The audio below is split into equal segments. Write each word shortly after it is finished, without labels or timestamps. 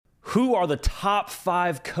Who are the top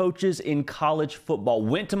 5 coaches in college football?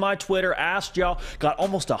 Went to my Twitter, asked y'all, got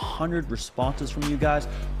almost 100 responses from you guys.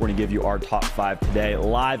 We're going to give you our top 5 today,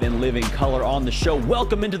 live and living color on the show.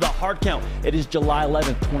 Welcome into the Hard Count. It is July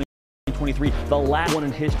 11th, 2023, the last one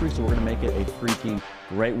in history, so we're going to make it a freaking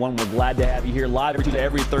great one. We're glad to have you here live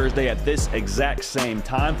every Thursday at this exact same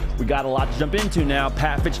time. We got a lot to jump into now.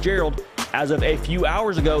 Pat Fitzgerald, as of a few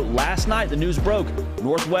hours ago, last night, the news broke.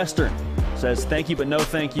 Northwestern says thank you, but no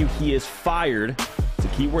thank you. He is fired. It's a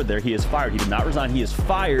key word there. He is fired. He did not resign. He is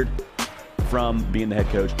fired from being the head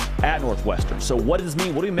coach at Northwestern. So what does this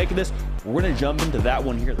mean? What do we make of this? We're going to jump into that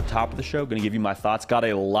one here at the top of the show. Going to give you my thoughts. Got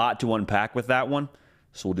a lot to unpack with that one.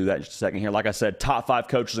 So we'll do that in just a second here. Like I said, top 5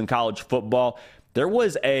 coaches in college football. There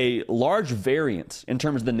was a large variance in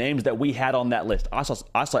terms of the names that we had on that list. I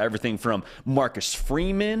saw everything from Marcus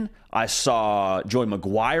Freeman. I saw Joey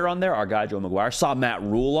McGuire on there, our guy Joey McGuire. Saw Matt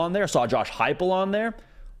Rule on there. Saw Josh Heupel on there.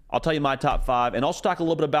 I'll tell you my top 5 and also talk a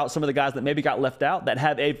little bit about some of the guys that maybe got left out that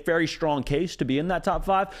have a very strong case to be in that top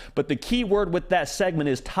 5. But the key word with that segment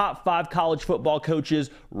is top 5 college football coaches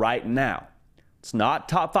right now. It's not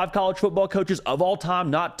top 5 college football coaches of all time,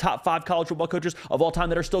 not top 5 college football coaches of all time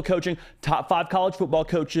that are still coaching, top 5 college football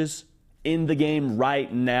coaches in the game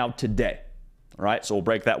right now today. All right, so we'll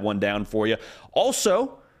break that one down for you.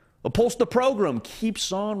 Also, the pulse of the program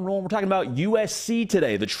keeps on rolling. We're talking about USC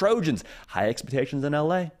today, the Trojans, high expectations in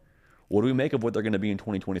LA. What do we make of what they're going to be in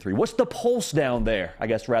 2023? What's the pulse down there? I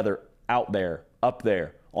guess rather out there, up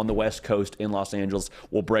there on the West Coast in Los Angeles.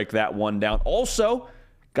 We'll break that one down. Also,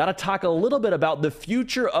 got to talk a little bit about the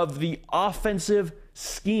future of the offensive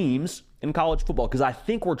schemes in college football, because I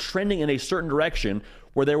think we're trending in a certain direction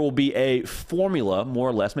where there will be a formula, more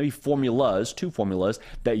or less, maybe formulas, 2 formulas,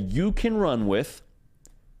 that you can run with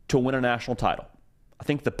to win a national title. I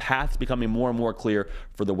think the path's becoming more and more clear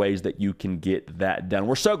for the ways that you can get that done.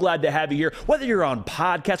 We're so glad to have you here. Whether you're on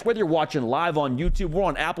podcast, whether you're watching live on YouTube, we're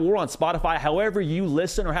on Apple, we're on Spotify, however you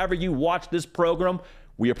listen or however you watch this program,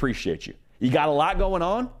 we appreciate you. You got a lot going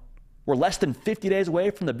on. We're less than 50 days away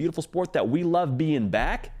from the beautiful sport that we love being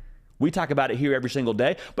back. We talk about it here every single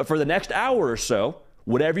day. But for the next hour or so,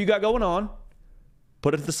 whatever you got going on,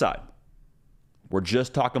 put it to the side. We're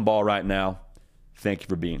just talking ball right now. Thank you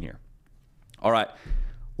for being here. All right,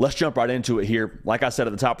 let's jump right into it here. Like I said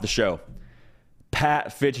at the top of the show,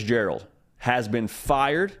 Pat Fitzgerald has been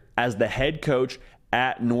fired as the head coach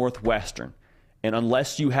at Northwestern. And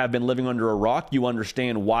unless you have been living under a rock, you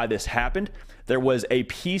understand why this happened. There was a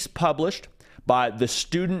piece published by the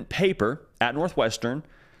student paper at Northwestern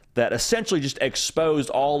that essentially just exposed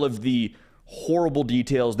all of the horrible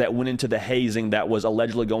details that went into the hazing that was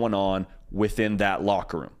allegedly going on within that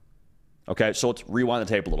locker room. Okay, so let's rewind the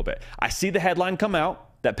tape a little bit. I see the headline come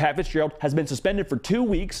out that Pat Fitzgerald has been suspended for 2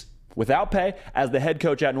 weeks without pay as the head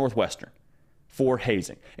coach at Northwestern for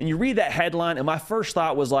hazing. And you read that headline, and my first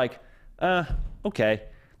thought was like, okay,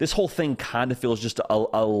 this whole thing kind of feels just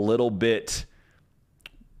a little bit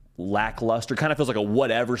lackluster, kind of feels like a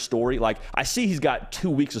whatever story. Like, I see he's got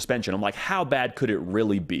 2 weeks suspension. I'm like, how bad could it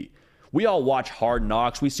really be? We all watch Hard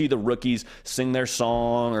Knocks. We see the rookies sing their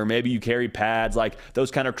song, or maybe you carry pads, like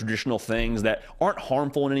those kind of traditional things that aren't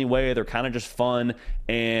harmful in any way. They're kind of just fun,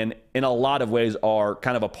 and in a lot of ways are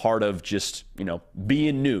kind of a part of just,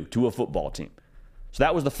 being new to a football team. So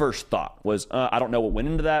that was the first thought, was I don't know what went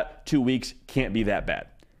into that. 2 weeks can't be that bad.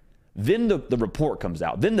 Then the report comes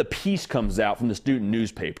out. Then the piece comes out from the student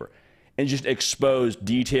newspaper and just exposed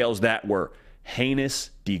details that were heinous,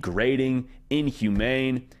 degrading,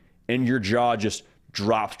 inhumane, and your jaw just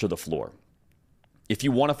drops to the floor. If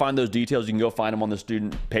you want to find those details, you can go find them on the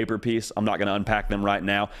student paper piece. I'm not going to unpack them right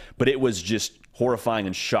now, but it was just horrifying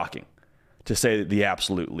and shocking, to say the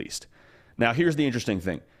absolute least. Now, here's the interesting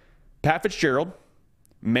thing. Pat Fitzgerald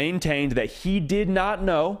maintained that he did not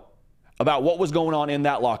know about what was going on in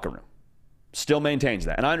that locker room. Still maintains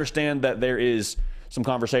that. And I understand that there is some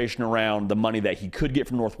conversation around the money that he could get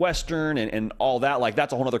from Northwestern and all that. Like,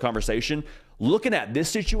 that's a whole other conversation. Looking at this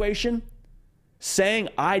situation, saying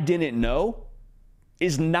I didn't know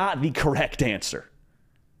is not the correct answer.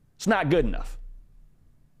 It's not good enough.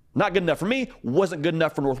 Not good enough for me. Wasn't good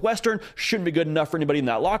enough for Northwestern. Shouldn't be good enough for anybody in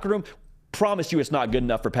that locker room. Promise you it's not good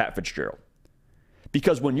enough for Pat Fitzgerald.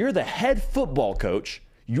 Because when you're the head football coach,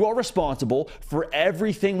 you are responsible for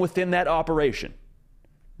everything within that operation.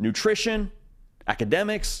 Nutrition,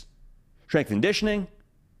 academics, strength and conditioning,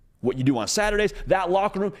 what you do on Saturdays, that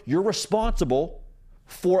locker room, you're responsible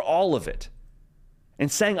for all of it. And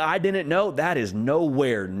saying I didn't know, that is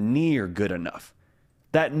nowhere near good enough.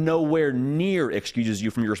 That nowhere near excuses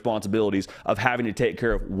you from your responsibilities of having to take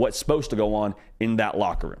care of what's supposed to go on in that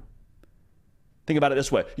locker room. Think about it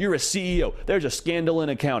this way. You're a CEO. There's a scandal in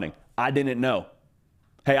accounting. I didn't know.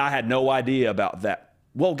 Hey, I had no idea about that.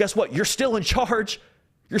 Well, guess what? You're still in charge.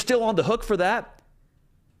 You're still on the hook for that.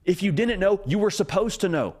 If you didn't know, you were supposed to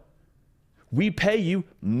know. We pay you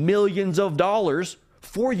millions of dollars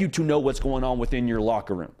for you to know what's going on within your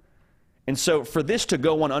locker room. And so for this to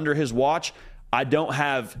go on under his watch, I don't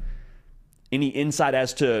have any insight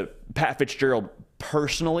as to Pat Fitzgerald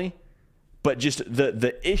personally, but just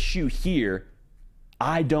the issue here,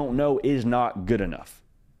 I don't know, is not good enough.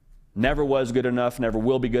 Never was good enough, never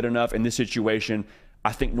will be good enough. In this situation,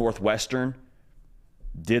 I think Northwestern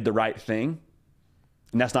did the right thing.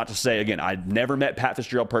 And that's not to say, again, I never met Pat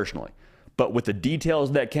Fitzgerald personally, but with the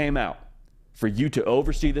details that came out, for you to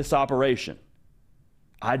oversee this operation,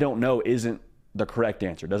 I don't know isn't the correct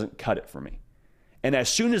answer. It doesn't cut it for me. And as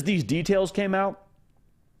soon as these details came out,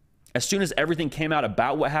 as soon as everything came out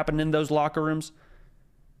about what happened in those locker rooms,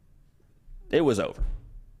 it was over.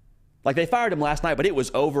 Like, they fired him last night, but it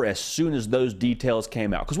was over as soon as those details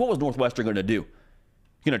came out. Because what was Northwestern going to do?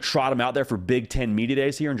 Going to trot him out there for Big Ten Media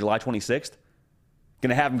Days here on July 26th? Going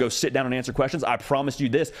to have him go sit down and answer questions? I promise you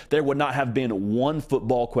this, there would not have been one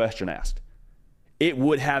football question asked. It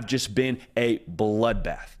would have just been a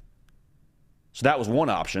bloodbath. So that was one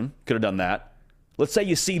option. Could have done that. Let's say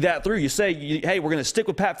you see that through. You say, hey, we're going to stick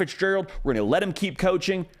with Pat Fitzgerald. We're going to let him keep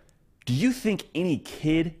coaching. Do you think any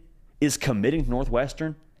kid is committing to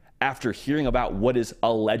Northwestern after hearing about what is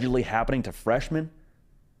allegedly happening to freshmen?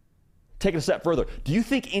 Take it a step further. Do you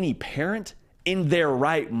think any parent in their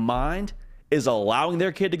right mind is allowing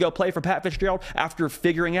their kid to go play for Pat Fitzgerald after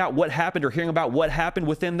figuring out what happened or hearing about what happened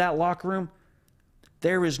within that locker room?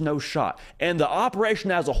 There is no shot. And the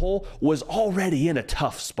operation as a whole was already in a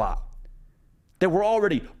tough spot. They were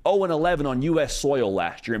already 0-11 on U.S. soil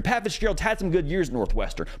last year. And Pat Fitzgerald had some good years at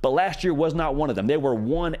Northwestern, but last year was not one of them. They were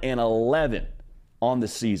 1-11 on the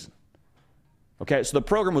season. Okay, so the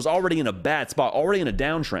program was already in a bad spot, already in a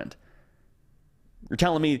downtrend. You're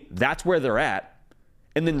telling me that's where they're at?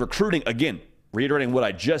 And then recruiting, again, reiterating what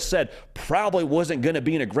I just said, probably wasn't going to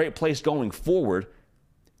be in a great place going forward.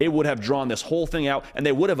 It would have drawn this whole thing out, and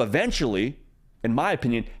they would have eventually, in my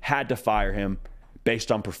opinion, had to fire him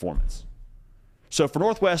based on performance. So for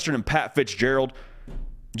Northwestern and Pat Fitzgerald,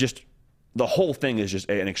 just the whole thing is just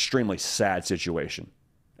an extremely sad situation.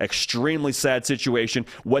 Extremely sad situation.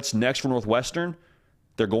 What's next for Northwestern?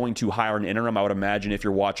 They're going to hire an interim. I would imagine if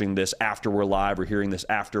you're watching this after we're live or hearing this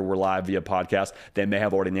after we're live via podcast, they may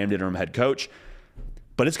have already named interim head coach.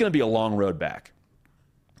 But it's going to be a long road back.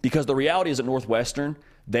 Because the reality is at Northwestern,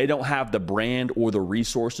 they don't have the brand or the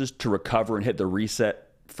resources to recover and hit the reset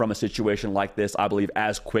from a situation like this, I believe,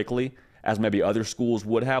 as quickly as maybe other schools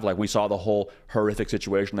would have. Like we saw the whole horrific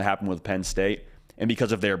situation that happened with Penn State. And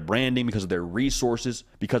because of their branding, because of their resources,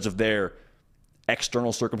 because of their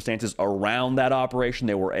external circumstances around that operation,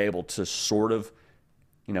 they were able to sort of,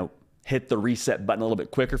 hit the reset button a little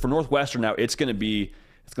bit quicker. For Northwestern now, it's going to be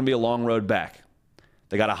a long road back.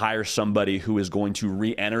 They got to hire somebody who is going to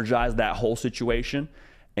re-energize that whole situation,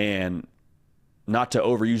 and not to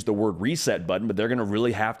overuse the word reset button, but they're going to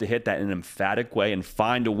really have to hit that in an emphatic way and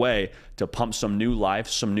find a way to pump some new life,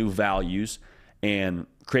 some new values, and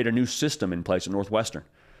create a new system in place at Northwestern.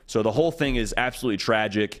 So the whole thing is absolutely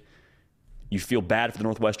tragic. You feel bad for the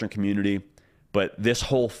Northwestern community, but this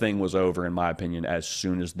whole thing was over, in my opinion, as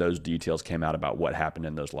soon as those details came out about what happened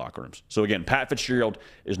in those locker rooms. So again, Pat Fitzgerald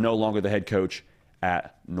is no longer the head coach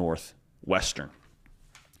at Northwestern.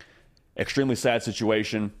 Extremely sad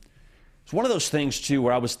situation. It's one of those things, too,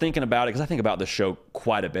 where I was thinking about it, because I think about this show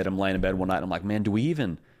quite a bit. I'm laying in bed one night, and I'm like, man, do we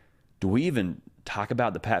even talk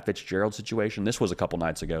about the Pat Fitzgerald situation? This was a couple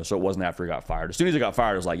nights ago, so it wasn't after he got fired. As soon as he got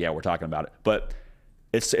fired, I was like, yeah, we're talking about it. But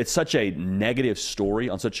it's such a negative story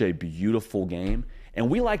on such a beautiful game. And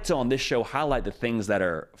we like to, on this show, highlight the things that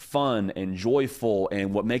are fun and joyful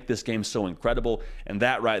and what make this game so incredible. And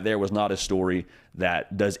that right there was not a story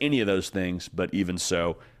that does any of those things, but even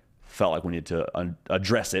so, felt like we needed to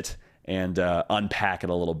address it and unpack it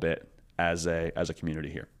a little bit as a community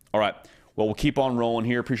here. All right. Well, we'll keep on rolling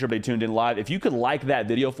here. Appreciate everybody tuned in live. If you could like that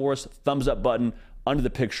video for us, thumbs up button under the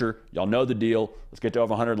picture. Y'all know the deal. Let's get to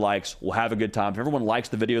over 100 likes. We'll have a good time. If everyone likes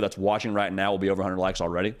the video that's watching right now, we'll be over 100 likes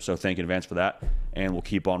already. So thank you in advance for that. And we'll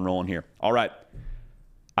keep on rolling here. All right.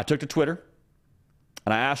 I took to Twitter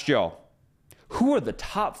and I asked y'all, who are the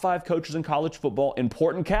top 5 coaches in college football?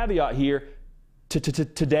 Important caveat here,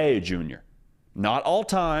 today, Junior. Not all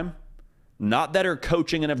time. Not that are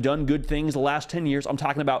coaching and have done good things the last 10 years. I'm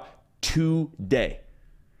talking about today.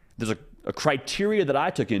 There's a criteria that I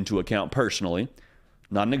took into account personally.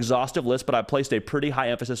 Not an exhaustive list, but I placed a pretty high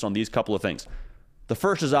emphasis on these couple of things. The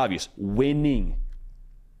first is obvious: winning.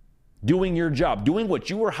 Doing your job, doing what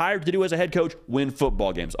you were hired to do as a head coach, win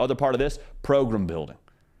football games. Other part of this, program building.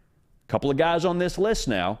 A couple of guys on this list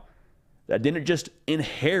now that didn't just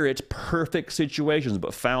inherit perfect situations,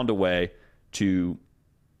 but found a way to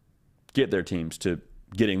get their teams to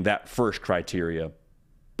getting that first criteria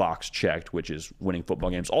box checked, which is winning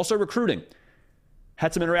football games. Also recruiting.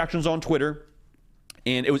 Had some interactions on Twitter,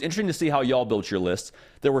 and it was interesting to see how y'all built your lists.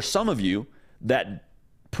 There were some of you that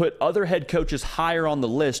put other head coaches higher on the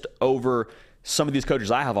list over some of these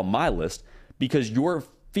coaches I have on my list because your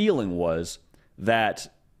feeling was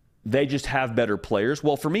that they just have better players.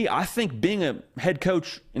 Well, for me, I think being a head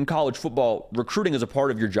coach in college football, recruiting is a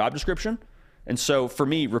part of your job description. And so for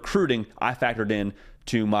me, recruiting, I factored in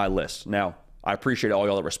to my list. Now, I appreciate all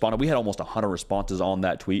y'all that responded. We had almost 100 responses on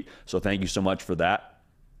that tweet, so thank you so much for that.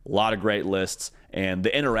 A lot of great lists, and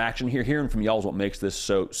the interaction here, hearing from y'all is what makes this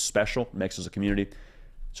so special, makes us a community.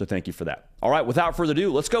 So thank you for that. All right, without further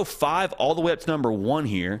ado, let's go 5 all the way up to number 1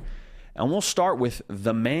 here. And we'll start with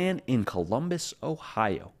the man in Columbus,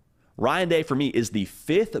 Ohio. Ryan Day, for me, is the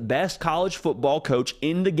 5th best college football coach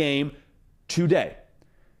in the game today.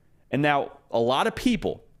 And now, a lot of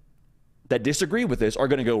people that disagree with this are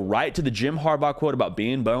going to go right to the Jim Harbaugh quote about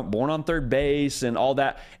being born on third base and all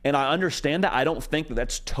that. And I understand that. I don't think that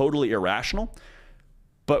that's totally irrational.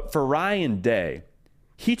 But for Ryan Day,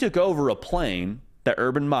 he took over a plane that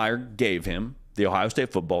Urban Meyer gave him, the Ohio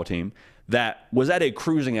State football team, that was at a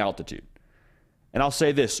cruising altitude. And I'll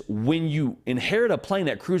say this, when you inherit a plane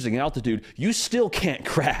at cruising altitude, you still can't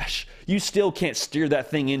crash. You still can't steer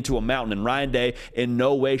that thing into a mountain. And Ryan Day, in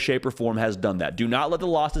no way, shape, or form, has done that. Do not let the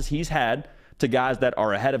losses he's had to guys that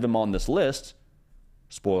are ahead of him on this list,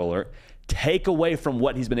 spoiler alert, take away from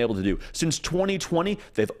what he's been able to do. Since 2020,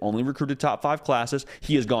 they've only recruited top 5 classes.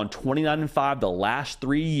 He has gone 29-5 the last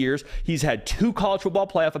 3 years. He's had 2 college football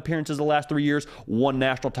playoff appearances the last 3 years, 1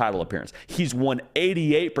 national title appearance. He's won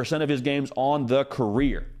 88% of his games on the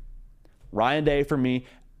career. Ryan Day, for me,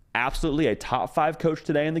 absolutely a top 5 coach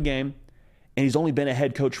today in the game, and he's only been a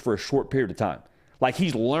head coach for a short period of time. Like,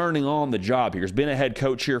 he's learning on the job here. He's been a head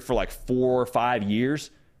coach here for like 4 or 5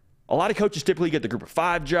 years. A lot of coaches typically get the group of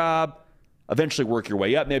 5 job, eventually work your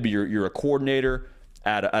way up. Maybe you're a coordinator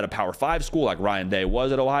at a Power 5 school like Ryan Day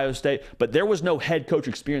was at Ohio State. But there was no head coach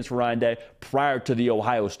experience for Ryan Day prior to the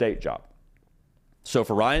Ohio State job. So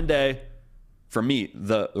for Ryan Day, for me,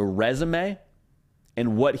 the resume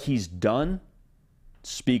and what he's done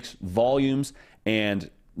speaks volumes. And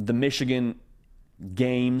the Michigan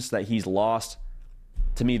games that he's lost,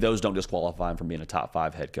 to me, those don't disqualify him from being a top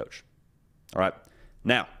 5 head coach. All right.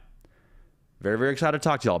 Now, very, very excited to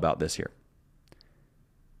talk to y'all about this here.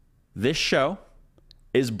 This show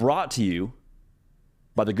is brought to you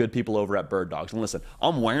by the good people over at Bird Dogs. And listen,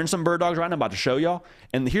 I'm wearing some Bird Dogs right now. I'm about to show y'all.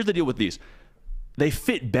 And here's the deal with these. They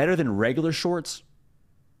fit better than regular shorts.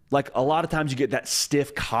 Like, a lot of times you get that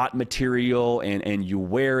stiff cotton material and you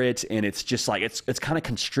wear it and it's just like, it's kind of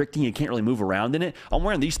constricting. You can't really move around in it. I'm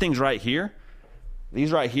wearing these things right here.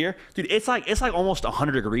 These right here. Dude, it's like almost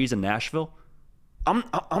 100 degrees in Nashville.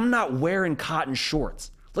 I'm not wearing cotton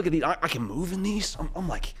shorts. Look at these. I can move in these.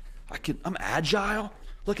 I'm agile.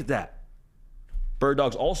 Look at that. Bird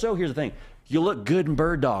Dogs. Also, here's the thing. You look good in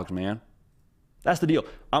Bird Dogs, man. That's the deal.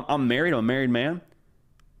 I'm married. I'm a married man.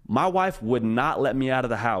 My wife would not let me out of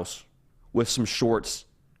the house with some shorts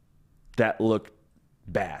that look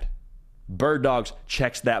bad. Bird Dogs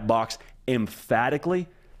checks that box emphatically.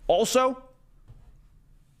 Also,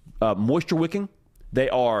 moisture wicking.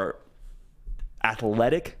 They are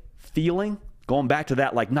athletic feeling. Going back to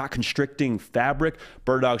that, like, not constricting fabric,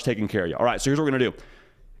 Bird Dogs taking care of you. All right, so here's what we're going to do.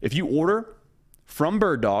 If you order from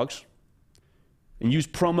Bird Dogs and use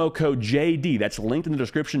promo code JD, that's linked in the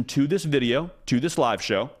description to this video, to this live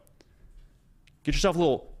show, get yourself a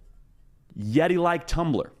little Yeti-like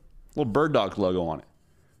tumbler, little Bird Dogs logo on it.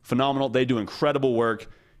 Phenomenal. They do incredible work.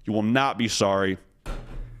 You will not be sorry.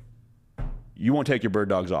 You won't take your Bird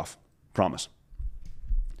Dogs off. Promise.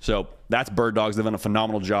 So that's Bird Dogs. They've done a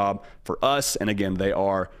phenomenal job for us. And again, they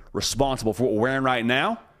are responsible for what we're wearing right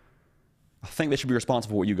now. I think they should be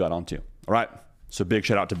responsible for what you got on too. All right. So big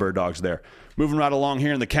shout out to Bird Dogs there. Moving right along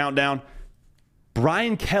here in the countdown.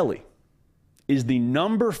 Brian Kelly is the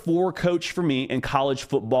number 4 coach for me in college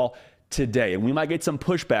football today. And we might get some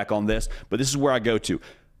pushback on this, but this is where I go to.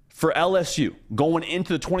 For LSU, going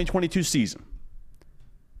into the 2022 season,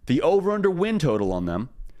 the over-under win total on them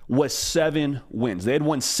was 7 wins. They had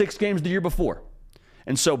won 6 games the year before.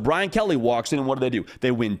 And so Brian Kelly walks in, and what do?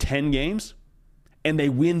 They win 10 games, and they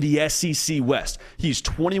win the SEC West. He's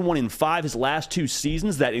 21-5 his last 2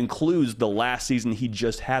 seasons. That includes the last season he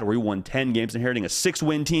just had where he won 10 games, inheriting a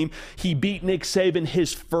 6-win team. He beat Nick Saban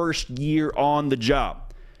his first year on the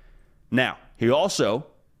job. Now, he also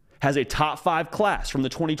has a top 5 class from the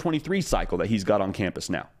 2023 cycle that he's got on campus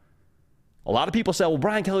now. A lot of people say, well,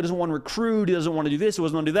 Brian Kelly doesn't want to recruit. He doesn't want to do this. He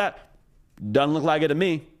doesn't want to do that. Doesn't look like it to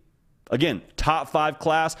me. Again, top 5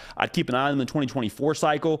 class. I'd keep an eye on the 2024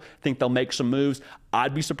 cycle. Think they'll make some moves.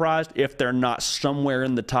 I'd be surprised if they're not somewhere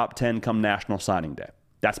in the top 10 come National Signing Day.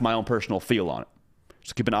 That's my own personal feel on it.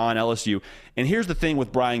 So keep an eye on LSU. And here's the thing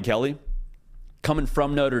with Brian Kelly. Coming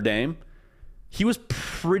from Notre Dame, he was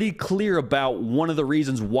pretty clear about one of the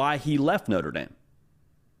reasons why he left Notre Dame.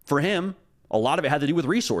 For him, a lot of it had to do with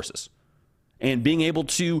resources and being able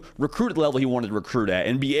to recruit at the level he wanted to recruit at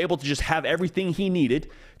and be able to just have everything he needed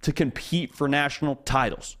to compete for national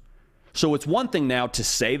titles. So it's one thing now to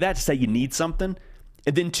say that, to say you need something,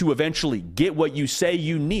 and then to eventually get what you say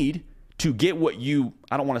you need, to get what you,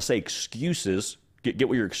 I don't want to say excuses, get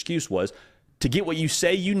what your excuse was, to get what you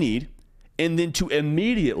say you need, and then to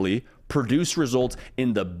immediately produce results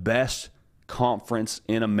in the best conference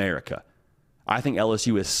in America. I think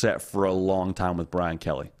LSU is set for a long time with Brian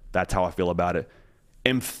Kelly. That's how I feel about it.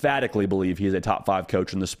 Emphatically believe he is a top 5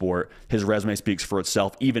 coach in the sport. His resume speaks for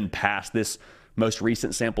itself, even past this most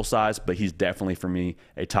recent sample size, but he's definitely, for me,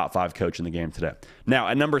 a top 5 coach in the game today. Now,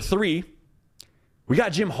 at number 3, we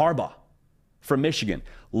got Jim Harbaugh from Michigan.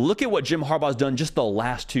 Look at what Jim Harbaugh's done just the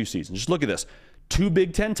last 2 seasons. Just look at this. 2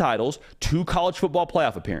 Big Ten titles, 2 college football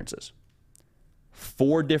playoff appearances,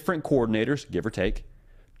 4 different coordinators, give or take,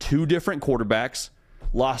 2 different quarterbacks,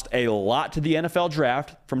 lost a lot to the NFL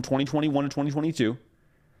draft from 2021 to 2022.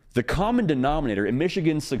 The common denominator in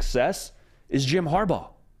Michigan's success is Jim Harbaugh.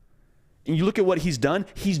 And you look at what he's done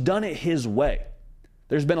it his way.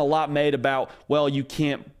 There's been a lot made about, well, you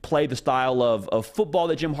can't play the style of football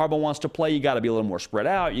that Jim Harbaugh wants to play. You got to be a little more spread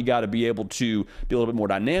out. You got to be able to be a little bit more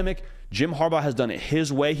dynamic. Jim Harbaugh has done it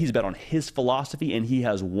his way. He's bet on his philosophy, and he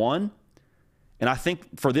has won. And I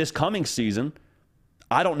think for this coming season,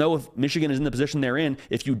 I don't know if Michigan is in the position they're in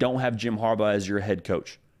if you don't have Jim Harbaugh as your head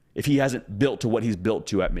coach, if he hasn't built to what he's built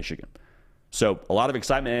to at Michigan. So a lot of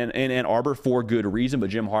excitement in Ann Arbor for good reason, but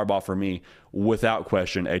Jim Harbaugh, for me, without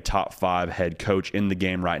question, a top 5 head coach in the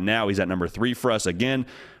game right now. He's at number 3 for us again,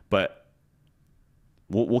 but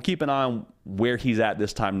we'll keep an eye on where he's at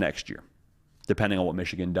this time next year, depending on what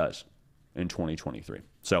Michigan does in 2023.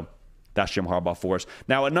 So that's Jim Harbaugh for us.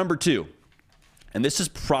 Now at number 2, and this is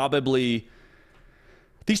probably,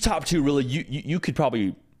 these top 2 really, you could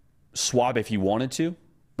probably swap if you wanted to,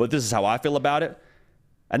 but this is how I feel about it.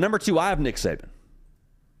 At number 2, I have Nick Saban.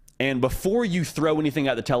 And before you throw anything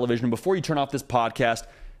at the television, before you turn off this podcast,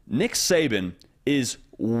 Nick Saban is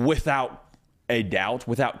without a doubt,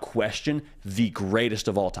 without question, the greatest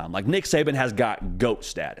of all time. Like, Nick Saban has got GOAT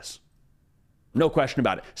status. No question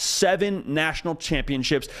about it. 7 national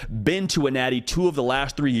championships, been to a natty 2 of the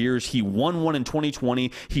last 3 years. He won 1 in 2020.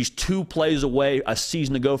 He's 2 plays away a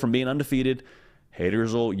season ago from being undefeated.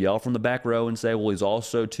 Haters will yell from the back row and say, well, he's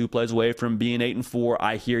also 2 plays away from being 8-4.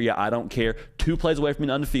 I hear you. I don't care. 2 plays away from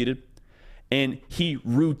being undefeated. And he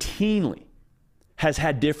routinely has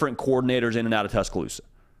had different coordinators in and out of Tuscaloosa.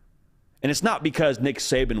 And it's not because Nick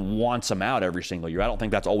Saban wants him out every single year. I don't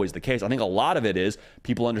think that's always the case. I think a lot of it is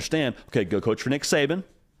people understand, okay, go coach for Nick Saban.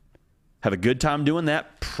 Have a good time doing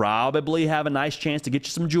that. Probably have a nice chance to get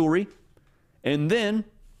you some jewelry. And then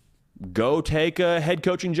go take a head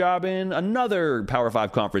coaching job in another Power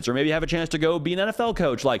 5 conference, or maybe have a chance to go be an NFL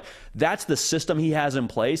coach. Like, that's the system he has in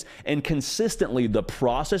place. And consistently, the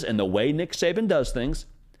process and the way Nick Saban does things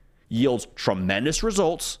yields tremendous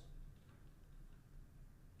results.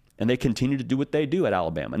 And they continue to do what they do at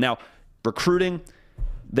Alabama. Now, recruiting,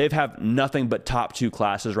 they've have nothing but top 2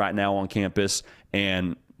 classes right now on campus.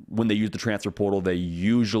 And when they use the transfer portal, they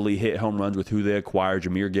usually hit home runs with who they acquire.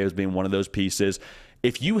 Jahmyr Gibbs being one of those pieces.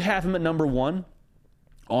 If you have him at number 1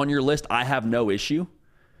 on your list, I have no issue.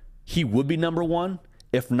 He would be number 1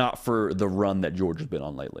 if not for the run that Georgia's been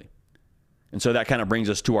on lately. And so that kind of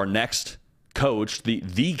brings us to our next coach,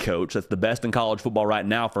 the coach that's the best in college football right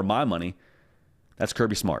now for my money. That's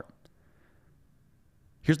Kirby Smart.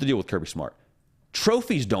 Here's the deal with Kirby Smart.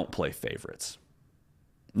 Trophies don't play favorites.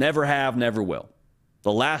 Never have, never will.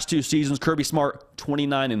 The last 2 seasons, Kirby Smart,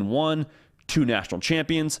 29-1, 2 national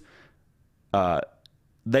champions.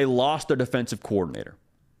 They lost their defensive coordinator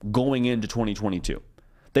going into 2022.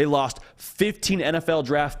 They lost 15 NFL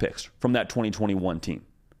draft picks from that 2021 team.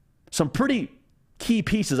 Some pretty key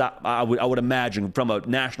pieces, I would imagine, from a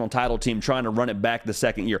national title team trying to run it back the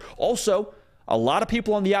second year. Also, a lot of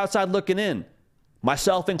people on the outside looking in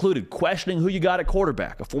myself included, questioning who you got at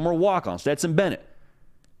quarterback, a former walk-on, Stetson Bennett.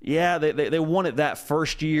 Yeah, they won it that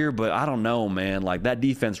first year, but I don't know, man. Like, that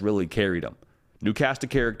defense really carried them. New cast of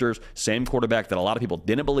characters, same quarterback that a lot of people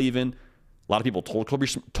didn't believe in. A lot of people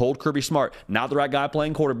told Kirby Smart, not the right guy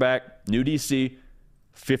playing quarterback. New DC,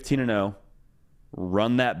 15-0.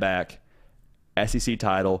 Run that back. SEC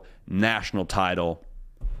title, national title.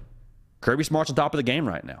 Kirby Smart's on top of the game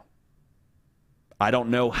right now. I don't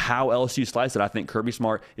know how else you slice it. I think Kirby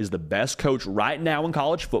Smart is the best coach right now in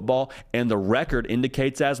college football, and the record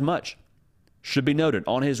indicates as much. Should be noted,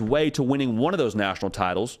 on his way to winning one of those national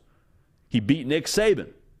titles, he beat Nick Saban.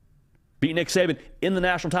 Beat Nick Saban in the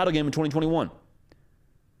national title game in 2021.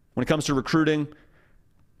 When it comes to recruiting,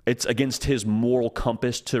 it's against his moral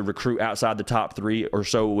compass to recruit outside the top 3 or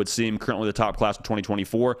so it would seem, currently the top class of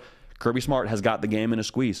 2024. Kirby Smart has got the game in a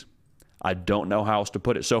squeeze. I don't know how else to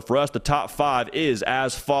put it. So for us, the top 5 is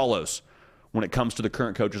as follows when it comes to the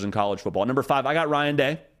current coaches in college football. Number 5, I got Ryan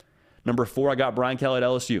Day. Number 4, I got Brian Kelly at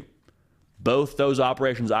LSU. Both those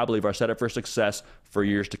operations, I believe, are set up for success for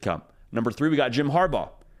years to come. Number 3, we got Jim Harbaugh.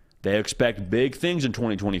 They expect big things in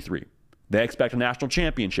 2023. They expect a national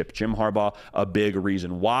championship. Jim Harbaugh, a big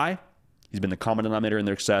reason why. He's been the common denominator in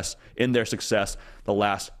their success the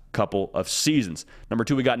last couple of seasons. Number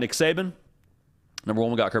 2, we got Nick Saban. Number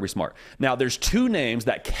 1, we got Kirby Smart. Now, there's 2 names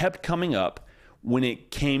that kept coming up when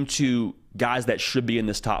it came to guys that should be in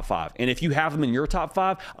this top 5. And if you have them in your top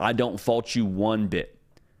 5, I don't fault you one bit.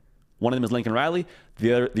 One of them is Lincoln Riley.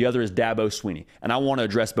 The other is Dabo Swinney. And I want to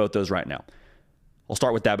address both those right now. I'll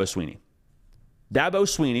start with Dabo Swinney. Dabo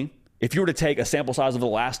Swinney, if you were to take a sample size of the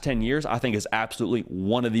last 10 years, I think is absolutely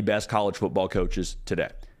one of the best college football coaches today.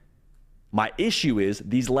 My issue is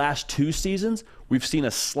these last 2 seasons, we've seen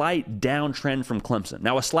a slight downtrend from Clemson.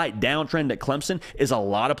 Now, a slight downtrend at Clemson is a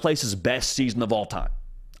lot of places' best season of all time.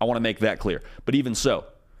 I want to make that clear. But even so,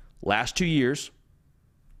 last 2 years,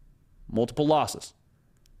 multiple losses.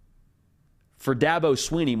 For Dabo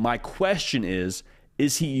Swinney, my question is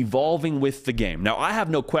he evolving with the game? Now, I have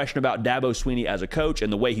no question about Dabo Swinney as a coach,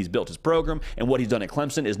 and the way he's built his program and what he's done at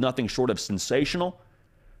Clemson is nothing short of sensational.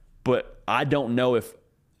 But I don't know if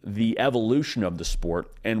the evolution of the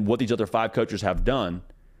sport and what these other 5 coaches have done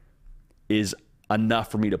is enough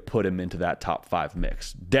for me to put him into that top 5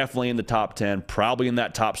 mix. Definitely in the top 10, probably in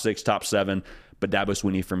that top 6, top 7, but Dabo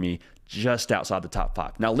Swinney for me, just outside the top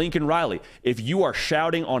 5. Now, Lincoln Riley, if you are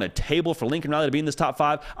shouting on a table for Lincoln Riley to be in this top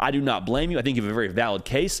 5, I do not blame you. I think you have a very valid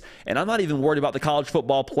case, and I'm not even worried about the college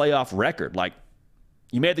football playoff record. Like,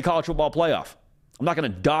 you made the college football playoff. I'm not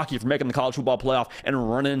going to dock you for making the college football playoff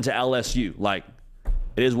and run into LSU. Like,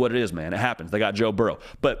 it is what it is, man. It happens. They got Joe Burrow.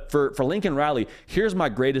 But for Lincoln Riley, here's my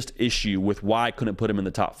greatest issue with why I couldn't put him in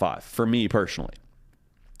the top 5, for me personally.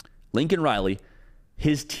 Lincoln Riley,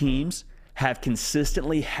 his teams have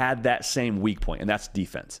consistently had that same weak point, and that's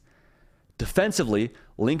defense. Defensively,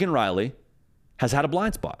 Lincoln Riley has had a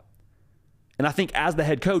blind spot. And I think as the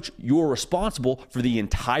head coach, you're responsible for the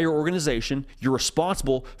entire organization. You're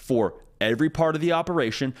responsible for every part of the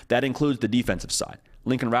operation. That includes the defensive side.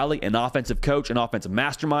 Lincoln Riley, an offensive coach, an offensive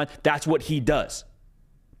mastermind, that's what he does.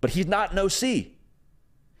 But he's not an OC.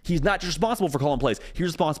 He's not just responsible for calling plays. He's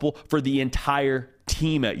responsible for the entire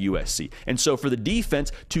team at USC. And so for the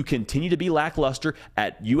defense to continue to be lackluster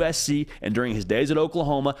at USC and during his days at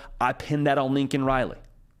Oklahoma, I pin that on Lincoln Riley.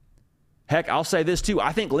 Heck, I'll say this too.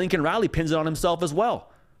 I think Lincoln Riley pins it on himself as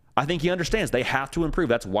well. I think he understands they have to improve.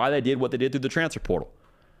 That's why they did what they did through the transfer portal.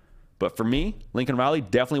 But for me, Lincoln Riley,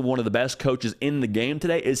 definitely one of the best coaches in the game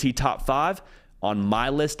today. Is he top 5? On my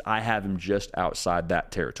list, I have him just outside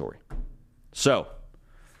that territory. So,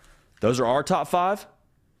 those are our top 5.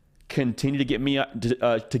 Continue to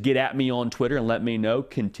get at me on Twitter and let me know.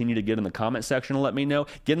 Continue to get in the comment section and let me know.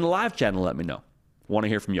 Get in the live chat and let me know. Want to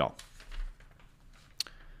hear from y'all.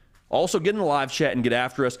 Also, get in the live chat and get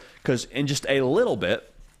after us, because in just a little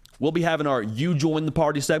bit, we'll be having our You Join the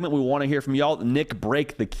Party segment. We want to hear from y'all. Nick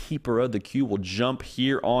Brake, the keeper of the queue, will jump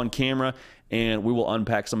here on camera, and we will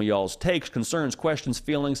unpack some of y'all's takes, concerns, questions,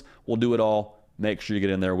 feelings. We'll do it all. Make sure you get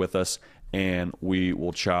in there with us, and we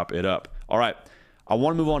will chop it up. All right, I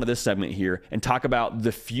want to move on to this segment here and talk about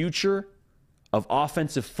the future of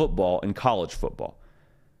offensive football in college football.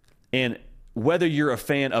 And whether you're a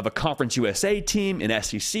fan of a Conference USA team, an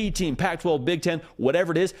SEC team, Pac-12, Big Ten,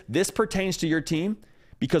 whatever it is, this pertains to your team,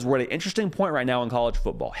 because we're at an interesting point right now in college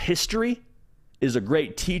football. History is a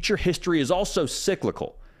great teacher. History is also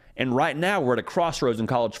cyclical. And right now we're at a crossroads in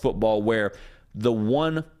college football where the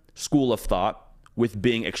one school of thought, with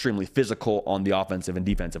being extremely physical on the offensive and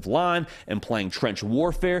defensive line and playing trench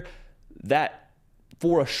warfare, that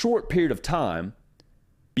for a short period of time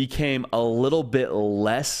became a little bit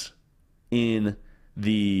less in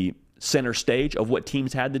the center stage of what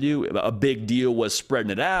teams had to do. A big deal was spreading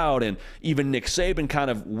it out, and even Nick Saban kind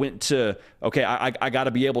of went to, okay, I got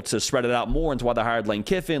to be able to spread it out more, and that's why they hired Lane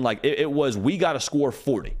Kiffin. Like, it was, we got to score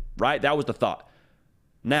 40, right? That was the thought.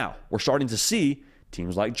 Now, we're starting to see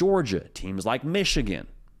teams like Georgia, teams like Michigan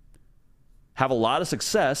have a lot of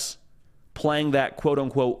success playing that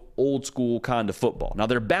quote-unquote old school kind of football. Now,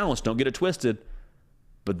 they're balanced, don't get it twisted,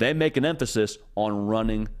 but they make an emphasis on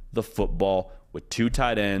running the football with 2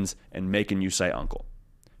 tight ends and making you say uncle.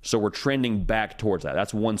 So we're trending back towards that.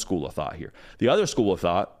 That's one school of thought here. The other school of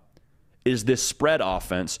thought is this spread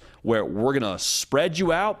offense where we're going to spread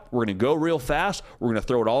you out, we're going to go real fast, we're going to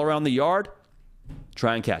throw it all around the yard,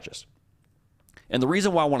 try and catch us. And the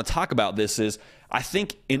reason why I want to talk about this is I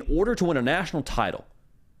think in order to win a national title,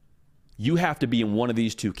 you have to be in one of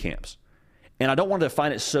these 2 camps. And I don't want to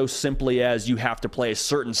define it so simply as you have to play a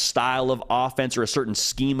certain style of offense or a certain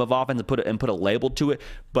scheme of offense and put a label to it.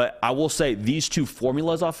 But I will say these 2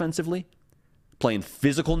 formulas offensively, playing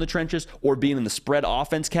physical in the trenches or being in the spread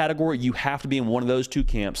offense category, you have to be in one of those 2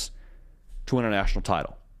 camps to win a national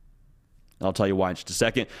title. And I'll tell you why in just a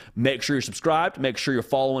second. Make sure you're subscribed. Make sure you're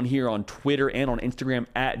following here on Twitter and on Instagram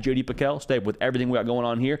at JD Piquel. Stay with everything we got going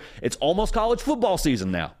on here. It's almost college football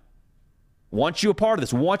season now. Want you a part of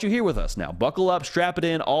this. We want you here with us now. Buckle up, strap it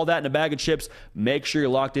in, all that in a bag of chips. Make sure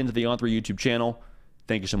you're locked into the On3 YouTube channel.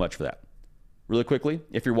 Thank you so much for that. Really quickly,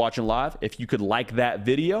 if you're watching live, if you could like that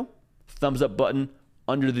video, thumbs up button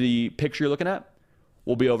under the picture you're looking at,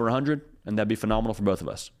 we'll be over 100, and that'd be phenomenal for both of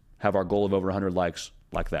us. Have our goal of over 100 likes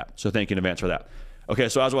like that. So thank you in advance for that. Okay,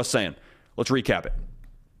 so as I was saying, let's recap it.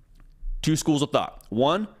 2 schools of thought.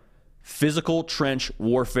 1, physical trench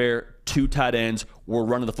warfare, 2 tight ends, we're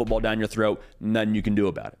running the football down your throat, nothing you can do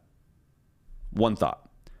about it. 1 thought.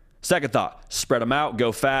 Second thought, spread them out,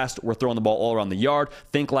 go fast, we're throwing the ball all around the yard.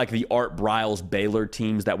 Think like the Art Briles Baylor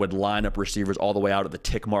teams that would line up receivers all the way out at the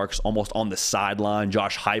tick marks, almost on the sideline.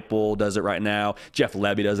 Josh Heupel does it right now. Jeff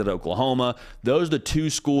Lebby does it at Oklahoma. Those are the 2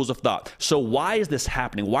 schools of thought. So why is this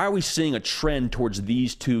happening? Why are we seeing a trend towards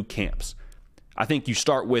these 2 camps? I think you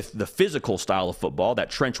start with the physical style of football, that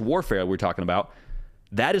trench warfare we're talking about.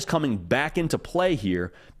 That is coming back into play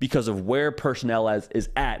here because of where personnel is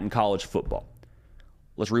at in college football.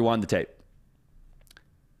 Let's rewind the tape.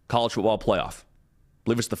 College football playoff. I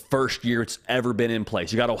believe it's the first year it's ever been in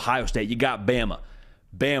place. You got Ohio State. You got Bama.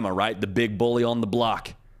 Bama, right? The big bully on the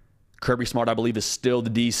block. Kirby Smart, I believe, is still the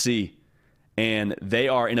DC. And they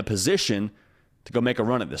are in a position to go make a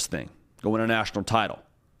run at this thing. Go win a national title.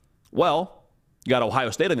 Well, you got Ohio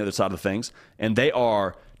State on the other side of things, and they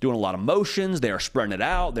are doing a lot of motions. They are spreading it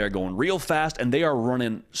out. They're going real fast, and they are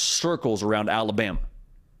running circles around Alabama.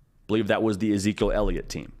 I believe that was the Ezekiel Elliott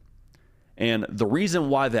team. And the reason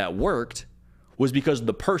why that worked was because of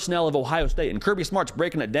the personnel of Ohio State. And Kirby Smart's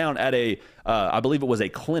breaking it down at I believe it was a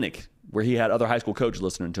clinic where he had other high school coaches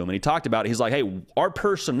listening to him. And he talked about it. He's like, hey, our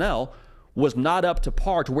personnel was not up to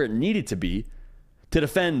par to where it needed to be to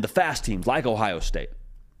defend the fast teams like Ohio State.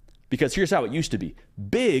 Because here's how it used to be.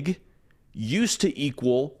 Big used to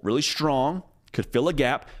equal really strong, could fill a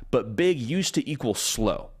gap, but big used to equal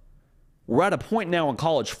slow. We're at a point now in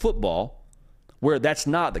college football where that's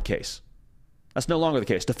not the case. That's no longer the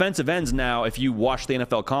case. Defensive ends now, if you watch the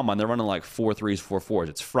NFL Combine, they're running like 4.3s, 4.4s.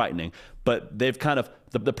 It's frightening. But they've kind of,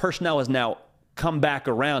 the personnel has now come back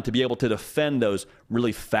around to be able to defend those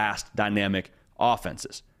really fast, dynamic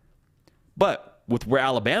offenses. But with where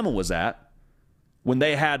Alabama was at, when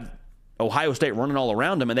they had Ohio State running all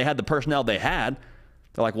around them and they had the personnel they had,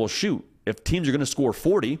 they're like, well, shoot, if teams are going to score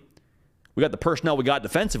 40, we got the personnel we got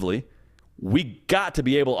defensively, we got to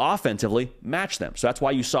be able offensively match them. So that's why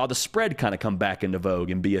you saw the spread kind of come back into vogue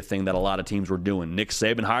and be a thing that a lot of teams were doing. Nick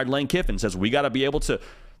Saban hired Lane Kiffin, says we got to be able to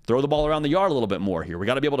throw the ball around the yard a little bit more here. We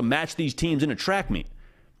got to be able to match these teams in a track meet.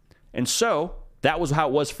 And so that was how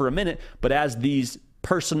it was for a minute. But as these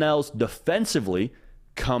personnels defensively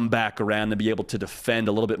come back around and be able to defend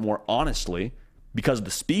a little bit more honestly because of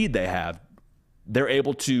the speed they have, they're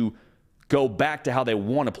able to go back to how they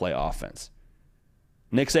want to play offense.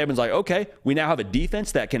 Nick Saban's like, okay, we now have a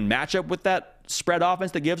defense that can match up with that spread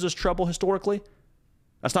offense that gives us trouble historically.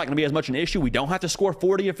 That's not going to be as much an issue. We don't have to score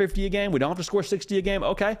 40 or 50 a game. We don't have to score 60 a game.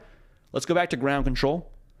 Okay, let's go back to ground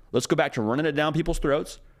control. Let's go back to running it down people's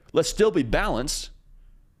throats. Let's still be balanced.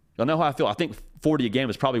 Y'all know how I feel. I think 40 a game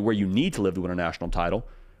is probably where you need to live to win a national title,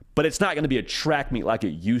 but it's not going to be a track meet like it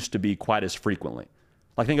used to be quite as frequently.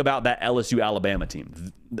 Like, think about that LSU-Alabama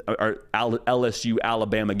team, or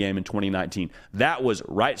LSU-Alabama game in 2019. That was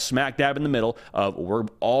right smack dab in the middle of, we're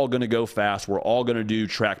all going to go fast. We're all going to do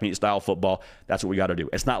track meet style football. That's what we got to do.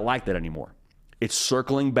 It's not like that anymore. It's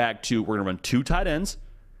circling back to, we're going to run 2 tight ends.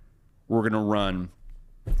 We're going to run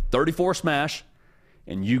 34 smash,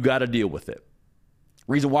 and you got to deal with it.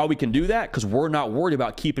 Reason why we can do that, because we're not worried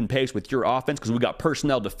about keeping pace with your offense, because we got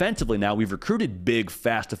personnel defensively now. We've recruited big,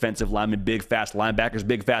 fast defensive linemen, big, fast linebackers,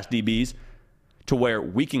 big, fast DBs, to where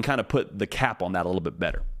we can kind of put the cap on that a little bit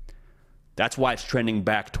better. That's why it's trending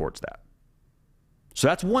back towards that. So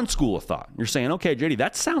that's one school of thought. You're saying, okay, JD,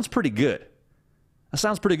 that sounds pretty good. That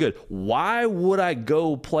sounds pretty good. Why would I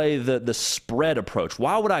go play the spread approach?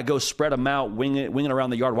 Why would I go spread them out, wing it around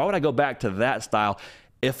the yard? Why would I go back to that style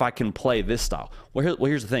if I can play this style? Well,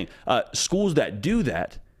 here's the thing. Schools that do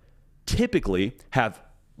that typically have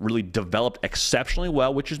really developed exceptionally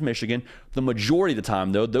well, which is Michigan. The majority of the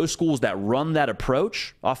time, though, those schools that run that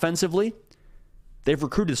approach offensively, they've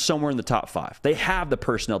recruited somewhere in the top 5. They have the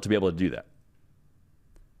personnel to be able to do that.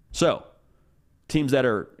 So, teams that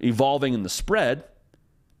are evolving in the spread,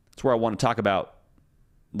 that's where I want to talk about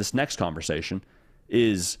this next conversation,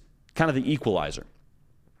 is kind of the equalizer.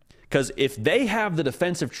 Because if they have the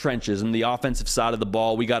defensive trenches and the offensive side of the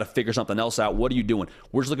ball, we got to figure something else out. What are you doing?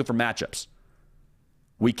 We're just looking for matchups.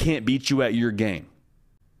 We can't beat you at your game.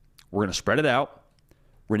 We're going to spread it out.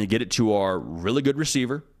 We're going to get it to our really good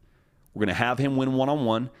receiver. We're going to have him win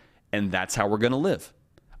one-on-one, and that's how we're going to live.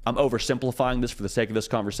 I'm oversimplifying this for the sake of this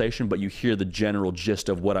conversation, but you hear the general gist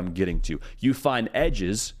of what I'm getting to. You find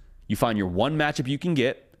edges. You find your one matchup you can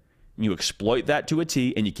get. You exploit that to a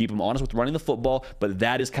T, and you keep them honest with running the football, but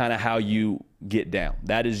that is kind of how you get down.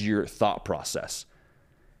 That is your thought process.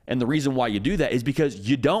 And the reason why you do that is because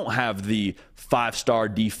you don't have the 5-star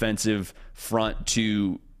defensive front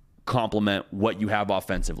to complement what you have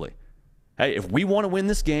offensively. Hey, if we want to win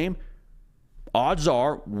this game, odds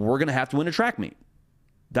are we're going to have to win a track meet.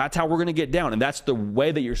 That's how we're going to get down. And that's the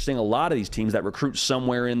way that you're seeing a lot of these teams that recruit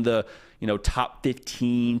somewhere in the top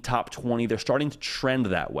 15, top 20. They're starting to trend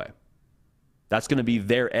that way. That's going to be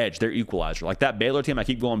their edge, their equalizer. Like that Baylor team, I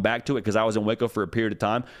keep going back to it because I was in Waco for a period of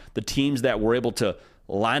time. The teams that were able to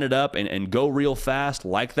line it up and go real fast,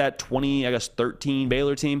 like that 13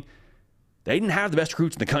 Baylor team, they didn't have the best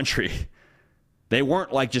recruits in the country. They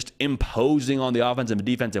weren't like just imposing on the offensive and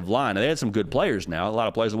defensive line. They had some good players now, a lot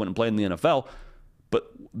of players that went and played in the NFL,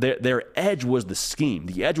 but their edge was the scheme.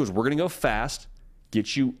 The edge was, we're going to go fast,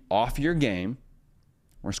 get you off your game,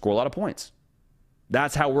 we're going to score a lot of points.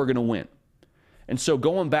 That's how we're going to win. And so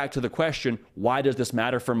going back to the question, why does this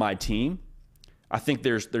matter for my team? I think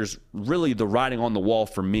there's really the writing on the wall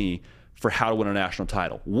for me for how to win a national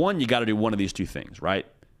title. One, you got to do one of these two things, right?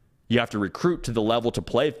 You have to recruit to the level to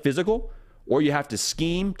play physical, or you have to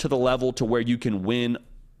scheme to the level to where you can win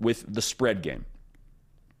with the spread game.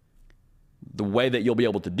 The way that you'll be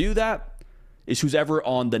able to do that is who's ever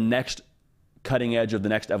on the next cutting edge of the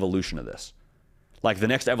next evolution of this. Like the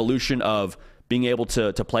next evolution of being able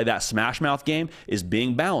to play that smash mouth game is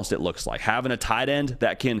being balanced, it looks like. Having a tight end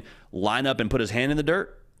that can line up and put his hand in the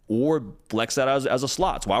dirt or flex that as a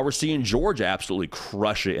slot. It's why we're seeing Georgia absolutely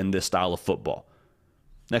crush it in this style of football.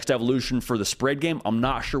 Next evolution for the spread game, I'm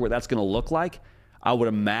not sure what that's going to look like. I would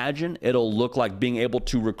imagine it'll look like being able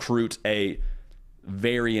to recruit a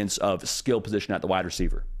variance of skill position at the wide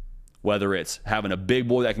receiver. Whether it's having a big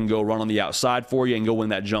boy that can go run on the outside for you and go win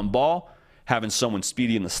that jump ball, having someone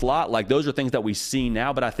speedy in the slot. Like, those are things that we see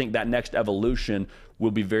now, but I think that next evolution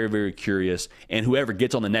will be very, very curious. And whoever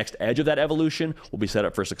gets on the next edge of that evolution will be set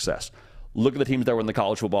up for success. Look at the teams that were in the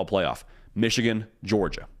college football playoff. Michigan,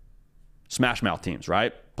 Georgia. Smash mouth teams,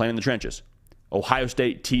 right? Playing in the trenches. Ohio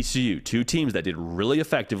State, TCU. 2 teams that did really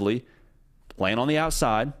effectively, playing on the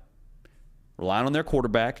outside, relying on their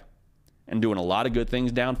quarterback, and doing a lot of good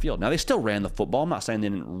things downfield. Now, they still ran the football. I'm not saying they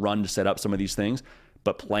didn't run to set up some of these things,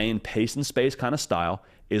 but playing pace and space kind of style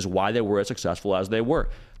is why they were as successful as they were.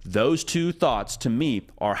 Those 2 thoughts, to me,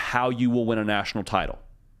 are how you will win a national title.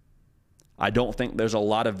 I don't think there's a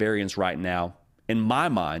lot of variance right now, in my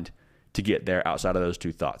mind, to get there outside of those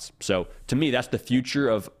 2 thoughts. So, to me, that's the future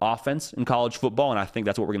of offense in college football, and I think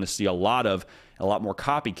that's what we're going to see a lot more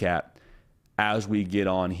copycat as we get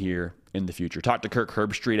on here in the future. Talked to Kirk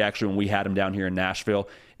Herbstreit, actually, when we had him down here in Nashville,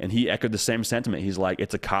 and he echoed the same sentiment. He's like,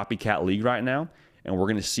 it's a copycat league right now, and we're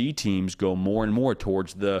going to see teams go more and more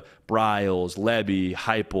towards the Bryles, Lebby,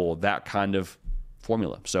 Heupel, that kind of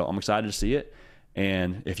formula. So I'm excited to see it.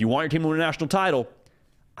 And if you want your team to win a national title,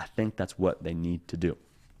 I think that's what they need to do.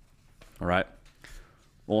 All right.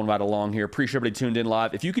 Rolling right along here. Appreciate everybody tuned in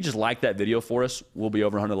live. If you could just like that video for us, we'll be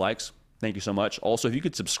over 100 likes. Thank you so much. Also, if you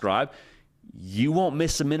could subscribe, you won't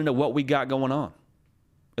miss a minute of what we got going on.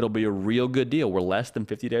 It'll be a real good deal. We're less than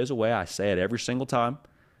 50 days away. I say it every single time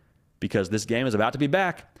because this game is about to be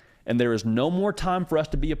back, and there is no more time for us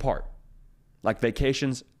to be apart. Like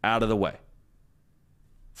vacations, out of the way.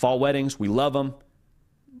 Fall weddings, we love them.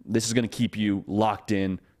 This is going to keep you locked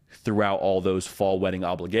in throughout all those fall wedding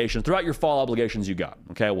obligations, throughout your fall obligations you got.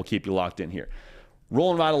 Okay, we'll keep you locked in here.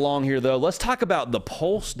 Rolling right along here, though, let's talk about the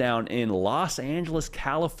pulse down in Los Angeles,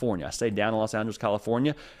 California. I say down in Los Angeles,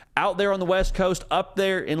 California. Out there on the West Coast, up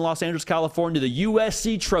there in Los Angeles, California, the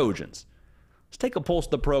USC Trojans. Let's take a pulse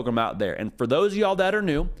of the program out there. And for those of y'all that are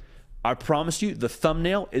new, I promise you the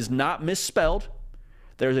thumbnail is not misspelled.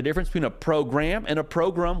 There's a difference between a program and a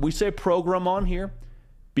program. We say program on here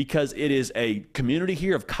because it is a community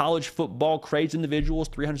here of college football crazed individuals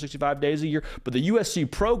 365 days a year. But the USC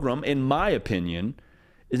program, in my opinion,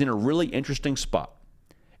 is in a really interesting spot.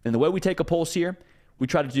 And the way we take a pulse here, we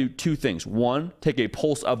try to do two things. One, take a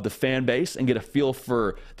pulse of the fan base and get a feel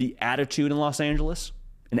for the attitude in Los Angeles,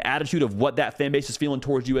 an attitude of what that fan base is feeling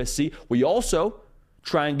towards USC. We also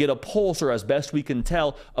try and get a pulse, or as best we can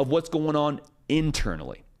tell, of what's going on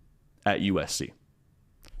internally at USC.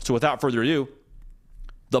 So without further ado,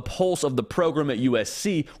 the pulse of the program at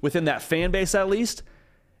USC, within that fan base at least,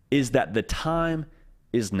 is that the time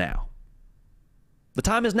is now. The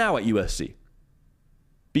time is now at USC.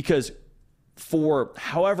 Because for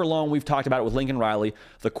however long we've talked about it with Lincoln Riley,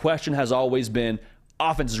 the question has always been,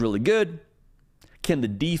 offense is really good. Can the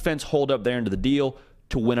defense hold up there into the deal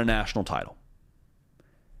to win a national title?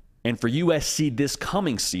 And for USC this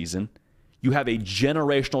coming season, you have a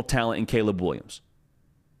generational talent in Caleb Williams.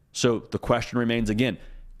 So the question remains again,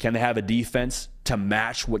 can they have a defense to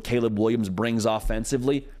match what Caleb Williams brings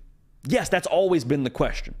offensively? Yes, that's always been the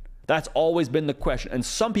question. That's always been the question. And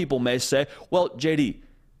some people may say, well, JD,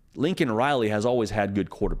 Lincoln Riley has always had good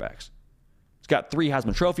quarterbacks. He's got 3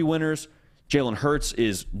 Heisman Trophy winners. Jalen Hurts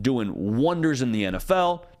is doing wonders in the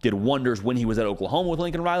NFL, did wonders when he was at Oklahoma with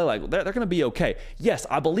Lincoln Riley. Like, they're going to be okay. Yes,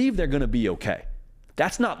 I believe they're going to be okay.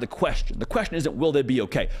 That's not the question. The question isn't, will they be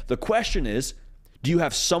okay? The question is, do you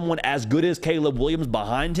have someone as good as Caleb Williams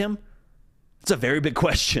behind him? It's a very big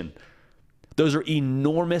question. Those are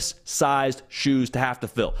enormous-sized shoes to have to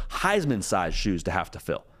fill. Heisman-sized shoes to have to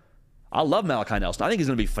fill. I love Malachi Nelson. I think he's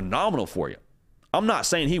going to be phenomenal for you. I'm not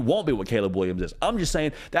saying he won't be what Caleb Williams is. I'm just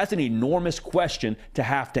saying that's an enormous question to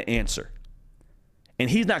have to answer. And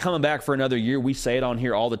he's not coming back for another year. We say it on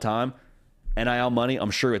here all the time. NIL money,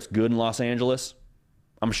 I'm sure it's good in Los Angeles.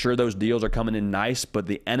 I'm sure those deals are coming in nice, but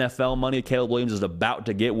the NFL money Caleb Williams is about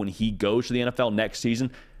to get when he goes to the NFL next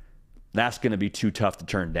season, that's going to be too tough to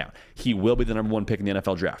turn down. He will be the number 1 pick in the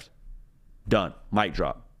NFL draft. Done. Mic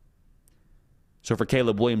drop. So for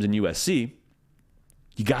Caleb Williams and USC,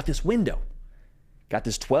 you got this window. Got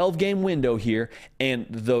this 12-game window here, and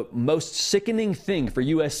the most sickening thing for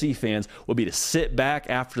USC fans would be to sit back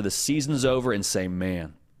after the season's over and say,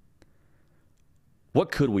 man, what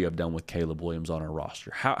could we have done with Caleb Williams on our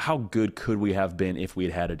roster? How good could we have been if we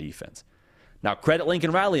had had a defense? Now, credit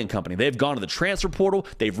Lincoln Riley and company. They've gone to the transfer portal.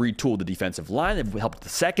 They've retooled the defensive line. They've helped the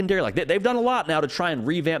secondary. Like they've done a lot now to try and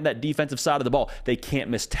revamp that defensive side of the ball. They can't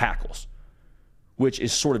miss tackles, which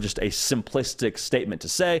is sort of just a simplistic statement to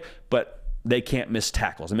say, but they can't miss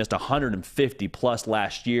tackles. They missed 150 plus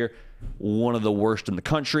last year, one of the worst in the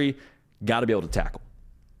country. Got to be able to tackle,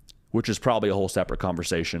 which is probably a whole separate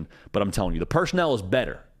conversation. But I'm telling you, the personnel is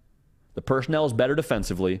better. The personnel is better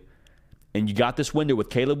defensively, and you got this window with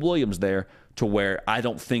Caleb Williams there to where I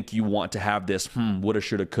don't think you want to have this woulda,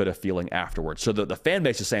 shoulda, coulda feeling afterwards. So the fan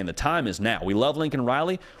base is saying the time is now. We love Lincoln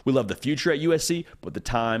Riley. We love the future at USC, but the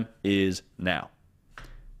time is now.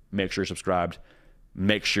 Make sure you're subscribed.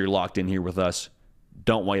 Make sure you're locked in here with us.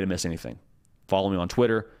 Don't want you to miss anything. Follow me on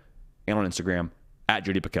Twitter and on Instagram at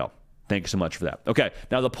JD Piquel. Thank you so much for that. Okay,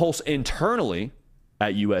 now the pulse internally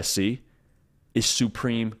at USC is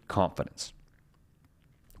supreme confidence.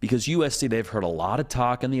 Because USC, they've heard a lot of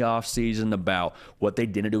talk in the offseason about what they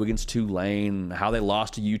didn't do against Tulane, how they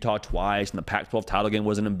lost to Utah twice, and the Pac-12 title game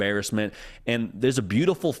was an embarrassment. And there's a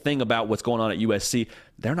beautiful thing about what's going on at USC.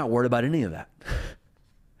 They're not worried about any of that.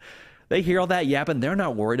 They hear all that yapping. They're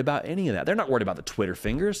not worried about any of that. They're not worried about the Twitter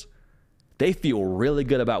fingers. They feel really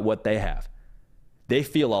good about what they have. They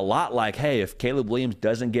feel a lot like, hey, if Caleb Williams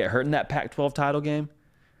doesn't get hurt in that Pac-12 title game,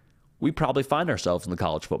 we probably find ourselves in the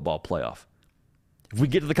college football playoff. If we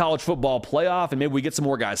get to the college football playoff and maybe we get some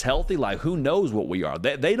more guys healthy, like who knows what we are.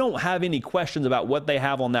 They don't have any questions about what they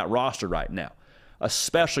have on that roster right now,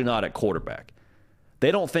 especially not at quarterback.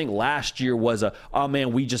 They don't think last year was oh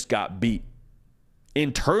man, we just got beat.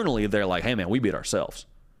 Internally, they're like, hey man, we beat ourselves.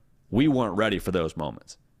 we weren't ready for those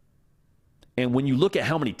moments. And when you look at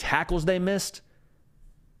how many tackles they missed,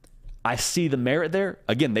 I see the merit there.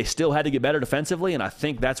 Again, they still had to get better defensively, and I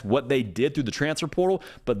think that's what they did through the transfer portal.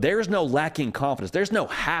 But there's no lacking confidence. There's no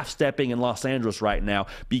half-stepping in Los Angeles right now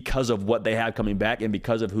because of what they have coming back and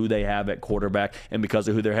because of who they have at quarterback and because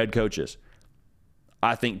of who their head coach is.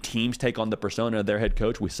 I think teams take on the persona of their head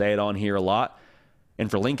coach. We say it on here a lot. And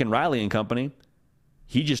for Lincoln Riley and company,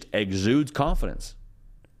 he just exudes confidence.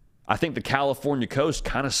 I think the California coast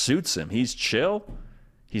kind of suits him. He's chill.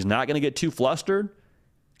 He's not going to get too flustered.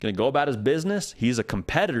 Going to go about his business. He's a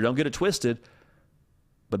competitor. Don't get it twisted.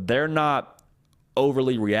 But they're not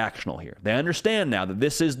overly reactional here. They understand now that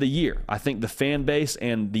this is the year. I think the fan base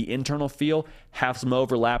and the internal feel have some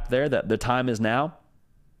overlap there, that the time is now.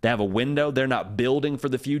 They have a window. They're not building for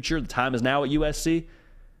the future. The time is now at USC.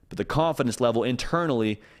 But the confidence level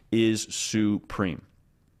internally is supreme.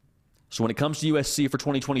 So when it comes to USC for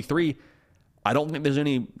 2023, I don't think there's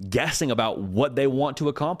any guessing about what they want to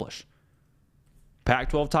accomplish.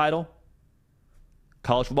 Pac-12 title,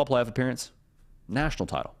 college football playoff appearance, national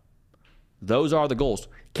title. Those are the goals.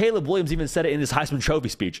 Caleb Williams even said it in his Heisman Trophy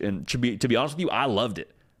speech. And to be honest with you, I loved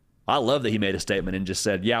it. I love that he made a statement and just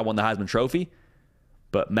said, yeah, I won the Heisman Trophy.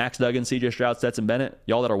 But Max Duggan, CJ Stroud, Stetson Bennett,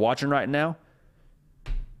 y'all that are watching right now,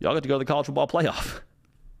 y'all get to go to the college football playoff.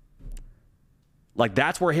 Like,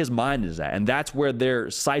 that's where his mind is at. And that's where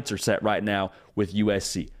their sights are set right now with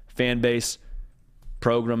USC. Fan base,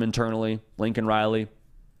 program internally, Lincoln Riley,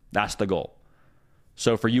 that's the goal.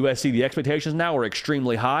 So for USC, the expectations now are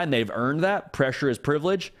extremely high, and they've earned that. Pressure is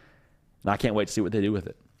privilege, and I can't wait to see what they do with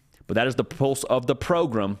it. But that is the pulse of the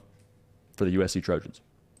program for the USC Trojans.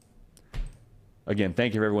 Again,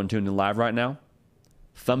 thank you for everyone tuning in live right now.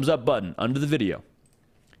 Thumbs up button under the video.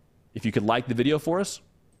 If you could like the video for us,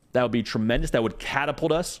 that would be tremendous. That would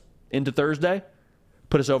catapult us into Thursday,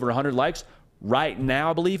 put us over 100 likes. Right now,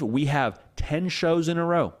 I believe we have 10 shows in a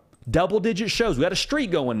row. Double-digit shows. We got a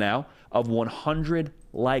streak going now of 100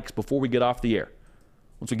 likes before we get off the air.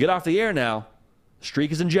 Once we get off the air now, the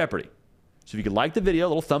streak is in jeopardy. So if you could like the video, a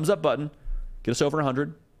little thumbs up button, get us over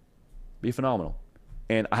 100, be phenomenal.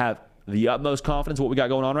 And I have the utmost confidence in what we got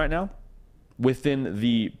going on right now within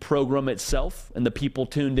the program itself and the people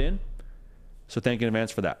tuned in. So thank you in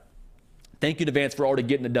advance for that. Thank you in advance for already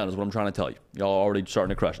getting it done is what I'm trying to tell you. Y'all are already starting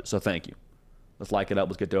to crush it, so thank you. Let's like it up.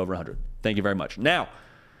 Let's get to over 100. Thank you very much. Now,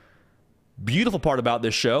 beautiful part about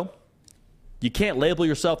this show, you can't label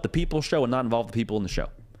yourself the people show and not involve the people in the show.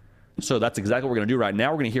 So that's exactly what we're going to do right now.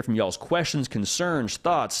 We're going to hear from y'all's questions, concerns,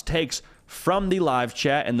 thoughts, takes from the live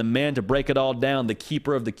chat, and the man to break it all down, the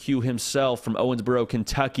keeper of the queue himself from Owensboro,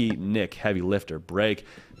 Kentucky, Nick, heavy lifter. Break.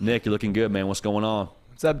 Nick, you're looking good, man. What's going on?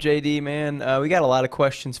 What's up, JD, man? We got a lot of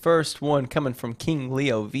questions. First one coming from King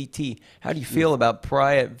Leo VT. How do you feel about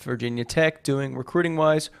Pry at Virginia Tech doing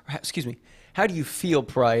recruiting-wise? Excuse me. How do you feel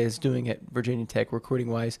Pry is doing at Virginia Tech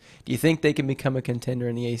recruiting-wise? Do you think they can become a contender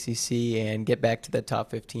in the ACC and get back to the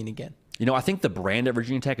top 15 again? You know, I think the brand at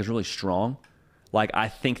Virginia Tech is really strong. Like, I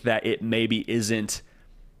think that it maybe isn't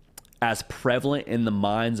as prevalent in the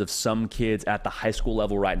minds of some kids at the high school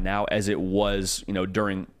level right now as it was, you know,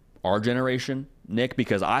 during our generation, Nick,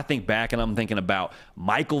 because I think back and I'm thinking about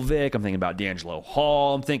Michael Vick, I'm thinking about D'Angelo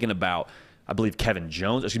Hall, I'm thinking about, I believe,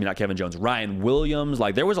 Ryan Williams.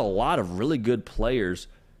 Like, there was a lot of really good players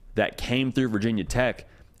that came through Virginia Tech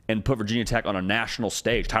and put Virginia Tech on a national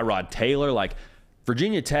stage. Tyrod Taylor, like,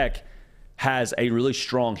 Virginia Tech has a really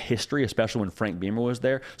strong history, especially when Frank Beamer was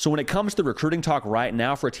there. So when it comes to recruiting talk right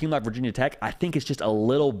now for a team like Virginia Tech, I think it's just a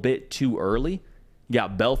little bit too early. You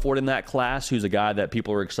got Belfort in that class, who's a guy that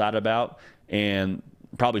people are excited about and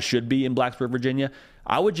probably should be in Blacksburg, Virginia.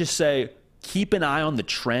 I would just say keep an eye on the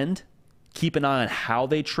trend. Keep an eye on how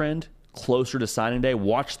they trend closer to signing day.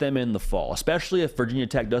 Watch them in the fall, especially if Virginia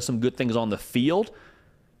Tech does some good things on the field,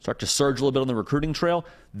 start to surge a little bit on the recruiting trail.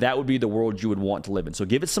 That would be the world you would want to live in. So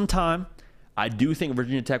give it some time. I do think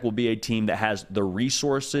Virginia Tech will be a team that has the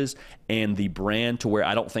resources and the brand to where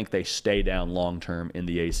I don't think they stay down long-term in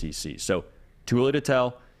the ACC. So too early to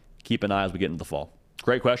tell. Keep an eye as we get into the fall.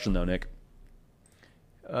 Great question, though, Nick.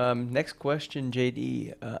 Next question,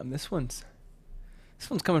 JD. This one's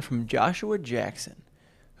coming from Joshua Jackson.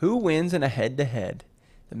 Who wins in a head-to-head,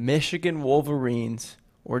 the Michigan Wolverines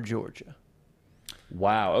or Georgia?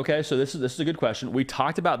 Wow. Okay, so this is a good question. We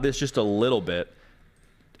talked about this just a little bit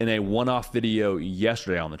in a one-off video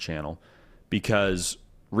yesterday on the channel because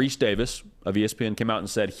Reese Davis of ESPN came out and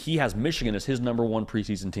said he has Michigan as his #1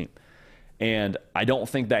 preseason team. And I don't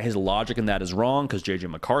think that his logic in that is wrong because J.J.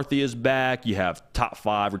 McCarthy is back. You have top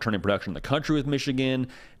 5 returning production in the country with Michigan.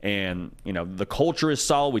 And, the culture is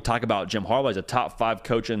solid. We talk about Jim Harbaugh as a top 5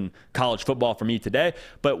 coach in college football for me today.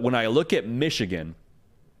 But when I look at Michigan,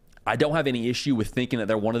 I don't have any issue with thinking that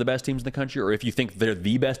they're one of the best teams in the country, or if you think they're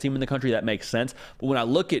the best team in the country, that makes sense. But when I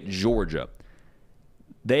look at Georgia,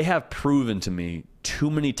 they have proven to me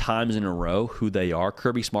too many times in a row who they are.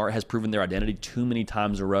 Kirby Smart has proven their identity too many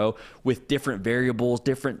times in a row with different variables,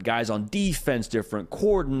 different guys on defense, different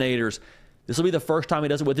coordinators. This will be the first time he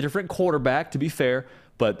does it with a different quarterback, to be fair.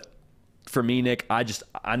 But for me, Nick,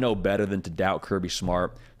 I know better than to doubt Kirby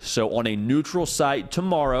Smart. So on a neutral site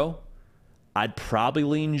tomorrow, I'd probably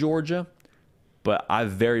lean Georgia, but I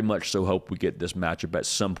very much so hope we get this matchup at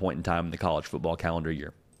some point in time in the college football calendar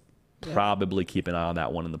year. Yeah. Probably keep an eye on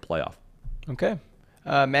that one in the playoff. Okay.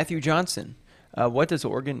 Matthew Johnson, what does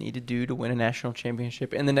Oregon need to do to win a national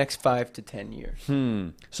championship in the next 5 to 10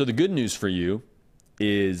 years? So the good news for you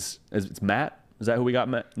is it's Matt. Is that who we got,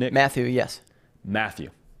 Nick? Matthew, yes. Matthew.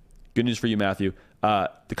 Good news for you, Matthew.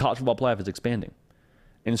 The college football playoff is expanding.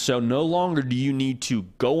 And so no longer do you need to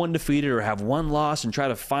go undefeated or have one loss and try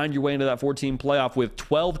to find your way into that 14 playoff with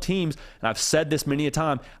 12 teams. And I've said this many a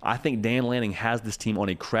time, I think Dan Lanning has this team on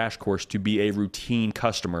a crash course to be a routine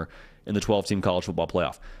customer in the 12-team college football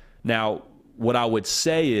playoff. Now, what I would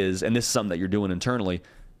say is, and this is something that you're doing internally,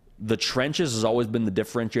 the trenches has always been the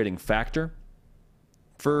differentiating factor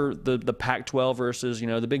for the Pac-12 versus,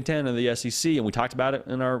 the Big Ten and the SEC. And we talked about it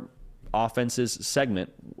in our offenses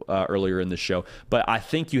segment earlier in the show. But I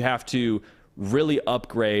think you have to really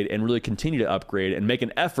upgrade and really continue to upgrade and make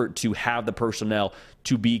an effort to have the personnel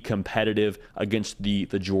to be competitive against the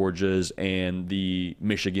Georgias and the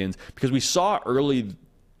Michigans. Because we saw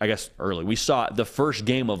we saw the first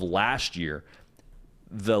game of last year,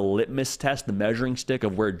 the litmus test, the measuring stick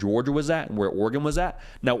of where Georgia was at and where Oregon was at.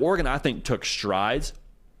 Now, Oregon, I think, took strides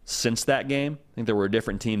since that game. I think there were a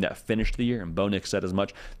different team that finished the year, and Bo Nix said as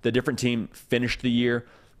much. The different team finished the year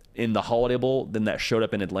in the Holiday Bowl than that showed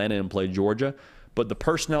up in Atlanta and played Georgia. But the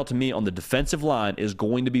personnel, to me, on the defensive line is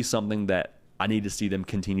going to be something that I need to see them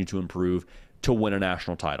continue to improve to win a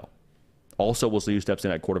national title. Also, we'll see who steps in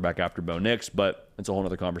at quarterback after Bo Nix, but it's a whole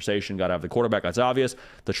other conversation. Got to have the quarterback. That's obvious.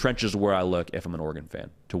 The trenches is where I look if I'm an Oregon fan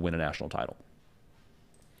to win a national title.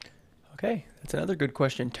 Okay, that's another good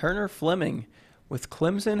question. Turner Fleming, with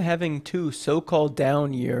Clemson having 2 so-called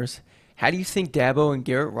down years, how do you think Dabo and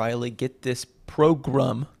Garrett Riley get this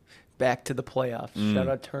program back to the playoffs? Shout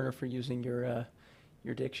out Turner for using your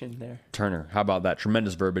diction there. Turner, how about that?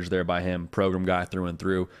 Tremendous verbiage there by him. Program guy through and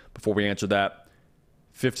through. Before we answer that,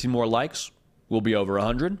 15 more likes. We'll be over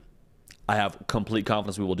 100. I have complete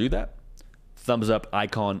confidence we will do that. Thumbs up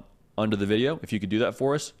icon under the video if you could do that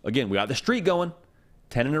for us. Again, we got the streak going.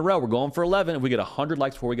 10 in a row. We're going for 11. If we get 100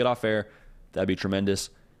 likes before we get off air, that'd be tremendous.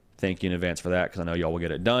 Thank you in advance for that because I know y'all will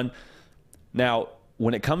get it done. Now,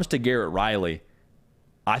 when it comes to Garrett Riley,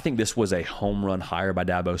 I think this was a home run hire by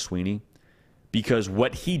Dabo Swinney because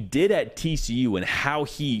what he did at TCU and how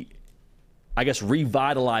he,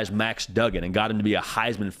 revitalized Max Duggan and got him to be a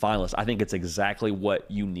Heisman finalist, I think it's exactly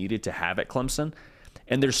what you needed to have at Clemson.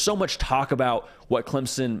 And there's so much talk about what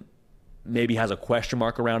Clemson maybe has a question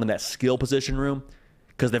mark around in that skill position room,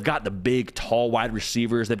 because they've got the big, tall, wide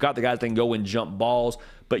receivers. They've got the guys that can go and jump balls,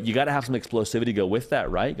 but you got to have some explosivity to go with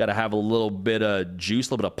that, right? Got to have a little bit of juice,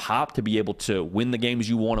 a little bit of pop to be able to win the games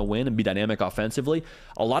you want to win and be dynamic offensively.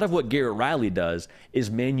 A lot of what Garrett Riley does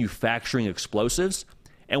is manufacturing explosives.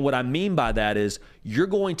 And what I mean by that is you're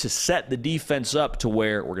going to set the defense up to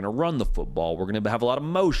where we're going to run the football. We're going to have a lot of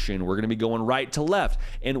motion. We're going to be going right to left.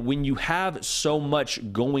 And when you have so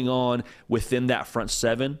much going on within that front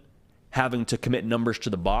seven, having to commit numbers to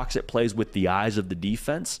the box, it plays with the eyes of the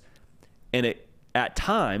defense. And it, at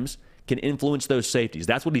times, can influence those safeties.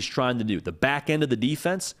 That's what he's trying to do. The back end of the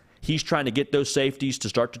defense, he's trying to get those safeties to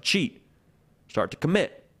start to cheat, start to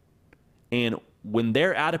commit. And when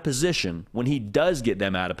they're out of position, when he does get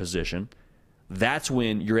them out of position, that's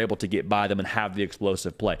when you're able to get by them and have the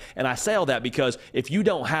explosive play. And I say all that because if you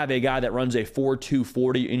don't have a guy that runs a 4.2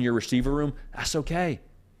 40 in your receiver room, that's okay.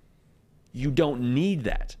 You don't need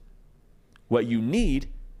that. What you need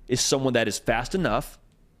is someone that is fast enough,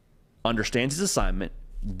 understands his assignment,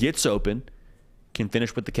 gets open, can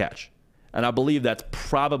finish with the catch. And I believe that's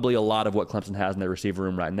probably a lot of what Clemson has in their receiver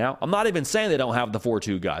room right now. I'm not even saying they don't have the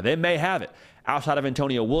 4.2 guy. They may have it. Outside of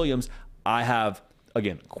Antonio Williams, I have,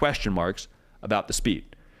 again, question marks about the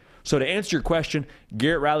speed. So to answer your question,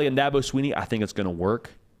 Garrett Riley and Dabo Swinney, I think it's going to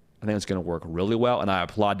work. I think it's going to work really well, and I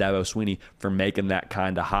applaud Dabo Swinney for making that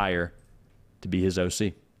kind of hire to be his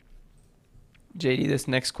OC. JD, this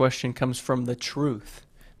next question comes from The Truth.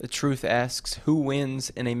 The Truth asks, who wins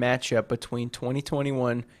in a matchup between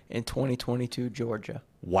 2021 and 2022 Georgia?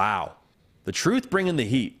 Wow. The Truth bringing the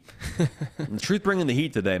heat. The Truth bringing the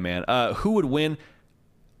heat today, man. Who would win?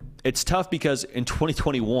 It's tough because in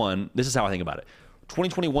 2021, this is how I think about it.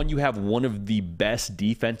 2021, you have one of the best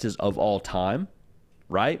defenses of all time,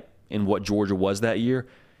 right? In what Georgia was that year.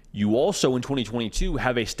 You also, in 2022,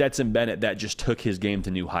 have a Stetson Bennett that just took his game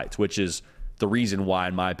to new heights, which is the reason why,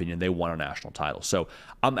 in my opinion, they won a national title. So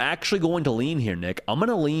I'm actually going to lean here, Nick. I'm going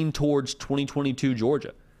to lean towards 2022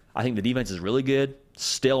 Georgia. I think the defense is really good,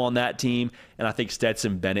 still on that team, and I think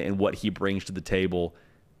Stetson Bennett and what he brings to the table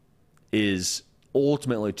is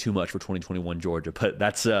ultimately too much for 2021 Georgia. But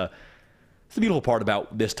that's the beautiful part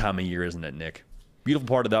about this time of year, isn't it, Nick? Beautiful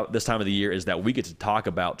part about this time of the year is that we get to talk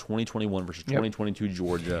about 2021 versus 2022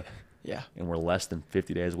 Georgia. Yeah. And we're less than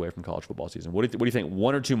 50 days away from college football season. What do you think?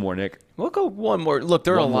 One or two more, Nick? We'll go one more. Look,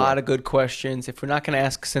 there are a lot of good questions. If we're not going to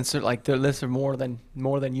ask, since they're listed more than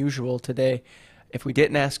usual today, if we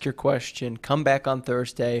didn't ask your question, come back on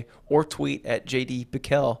Thursday or tweet at JD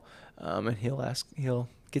Piquel, and he'll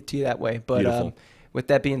get to you that way. But with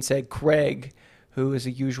that being said, Craig, who is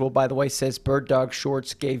a usual, by the way, says Bird Dog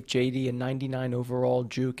Shorts gave JD a 99 overall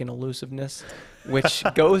juke and elusiveness, which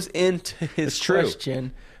goes into his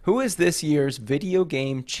question. Who is this year's video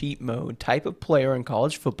game cheat mode type of player in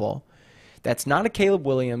college football that's not a Caleb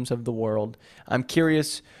Williams of the world? I'm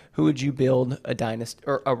curious, who would you build a dynasty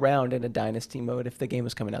or around in a dynasty mode if the game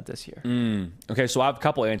was coming out this year? Okay, so I have a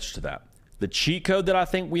couple answers to that. The cheat code that I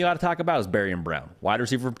think we ought to talk about is Berrien Brown, wide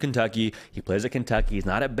receiver from Kentucky. He plays at Kentucky. He's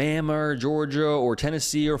not at Bama or Georgia or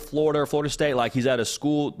Tennessee or Florida State. Like, he's at a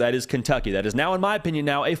school that is Kentucky. That is now, in my opinion,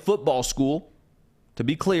 now a football school. To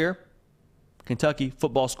be clear, Kentucky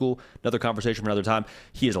football school, another conversation for another time.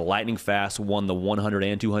 He is lightning fast, won the 100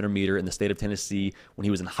 and 200 meter in the state of Tennessee when he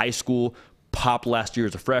was in high school. Popped last year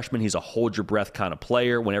as a freshman. He's a hold your breath kind of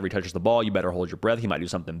player. Whenever he touches the ball, you better hold your breath. He might do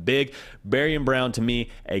something big. Berrien Brown, to me,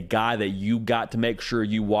 a guy that you got to make sure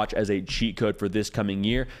you watch as a cheat code for this coming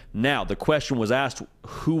year. Now, the question was asked,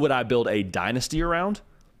 who would I build a dynasty around?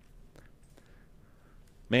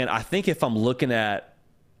 Man, I think if I'm looking at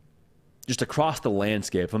just across the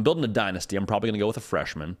landscape, if I'm building a dynasty, I'm probably going to go with a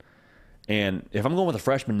freshman. And if I'm going with a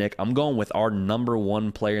freshman, Nick, I'm going with our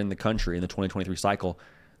 #1 player in the country in the 2023 cycle.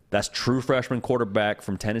 That's true freshman quarterback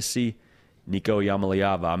from Tennessee, Nico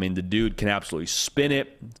Iamaleava. I mean, the dude can absolutely spin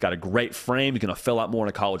it. He's got a great frame. He's going to fill out more in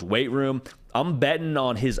a college weight room. I'm betting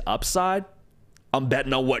on his upside. I'm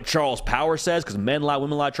betting on what Charles Power says, because men lie,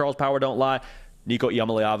 women lie, Charles Power don't lie. Nico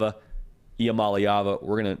Iamaleava,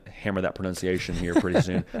 we're going to hammer that pronunciation here pretty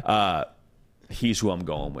soon. He's who I'm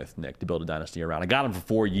going with, Nick, to build a dynasty around. I got him for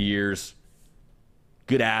 4 years.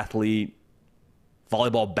 Good athlete.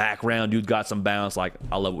 Volleyball background, dude's got some bounce. Like,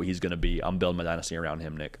 I love what he's going to be. I'm building my dynasty around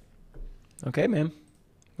him, Nick. Okay, man.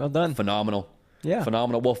 Well done. Phenomenal. Yeah.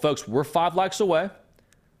 Phenomenal. Well, folks, we're 5 likes away.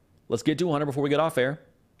 Let's get to 100 before we get off air.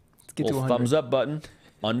 Let's get to 100. Thumbs up button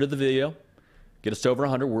under the video. Get us to over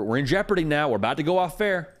 100. We're in jeopardy now. We're about to go off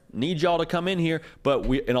air. Need y'all to come in here. But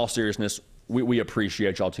in all seriousness, we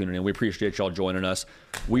appreciate y'all tuning in. We appreciate y'all joining us.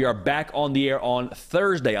 We are back on the air on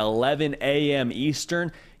Thursday, 11 a.m.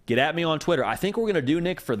 Eastern. Get at me on Twitter. I think we're going to do,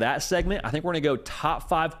 Nick, for that segment, I think we're going to go top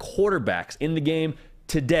 5 quarterbacks in the game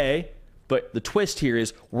today. But the twist here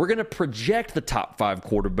is we're going to project the top 5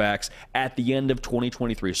 quarterbacks at the end of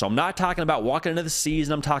 2023. So I'm not talking about walking into the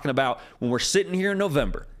season. I'm talking about when we're sitting here in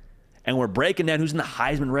November and we're breaking down who's in the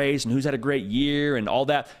Heisman race and who's had a great year and all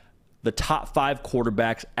that. The top 5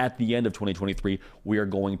 quarterbacks at the end of 2023, we are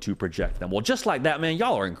going to project them. Well, just like that, man,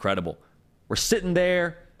 y'all are incredible. We're sitting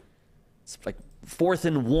there. It's like 4th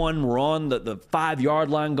and 1, we're on the 5-yard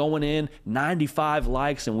line going in, 95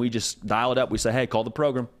 likes, and we just dial it up. We say, hey, call the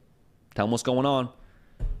program. Tell them what's going on.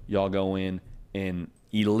 Y'all go in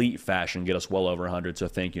elite fashion, get us well over 100, so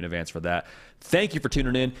thank you in advance for that. Thank you for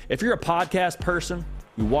tuning in. If you're a podcast person,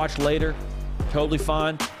 you watch later, totally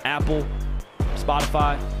fine. Apple,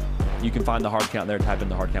 Spotify, you can find the hard count there. Type in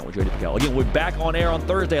the hard count with JD Piquel. Again, we're back on air on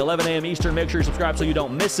Thursday, 11 a.m. Eastern. Make sure you subscribe so you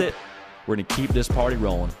don't miss it. We're going to keep this party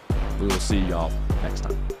rolling. We will see y'all next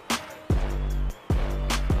time.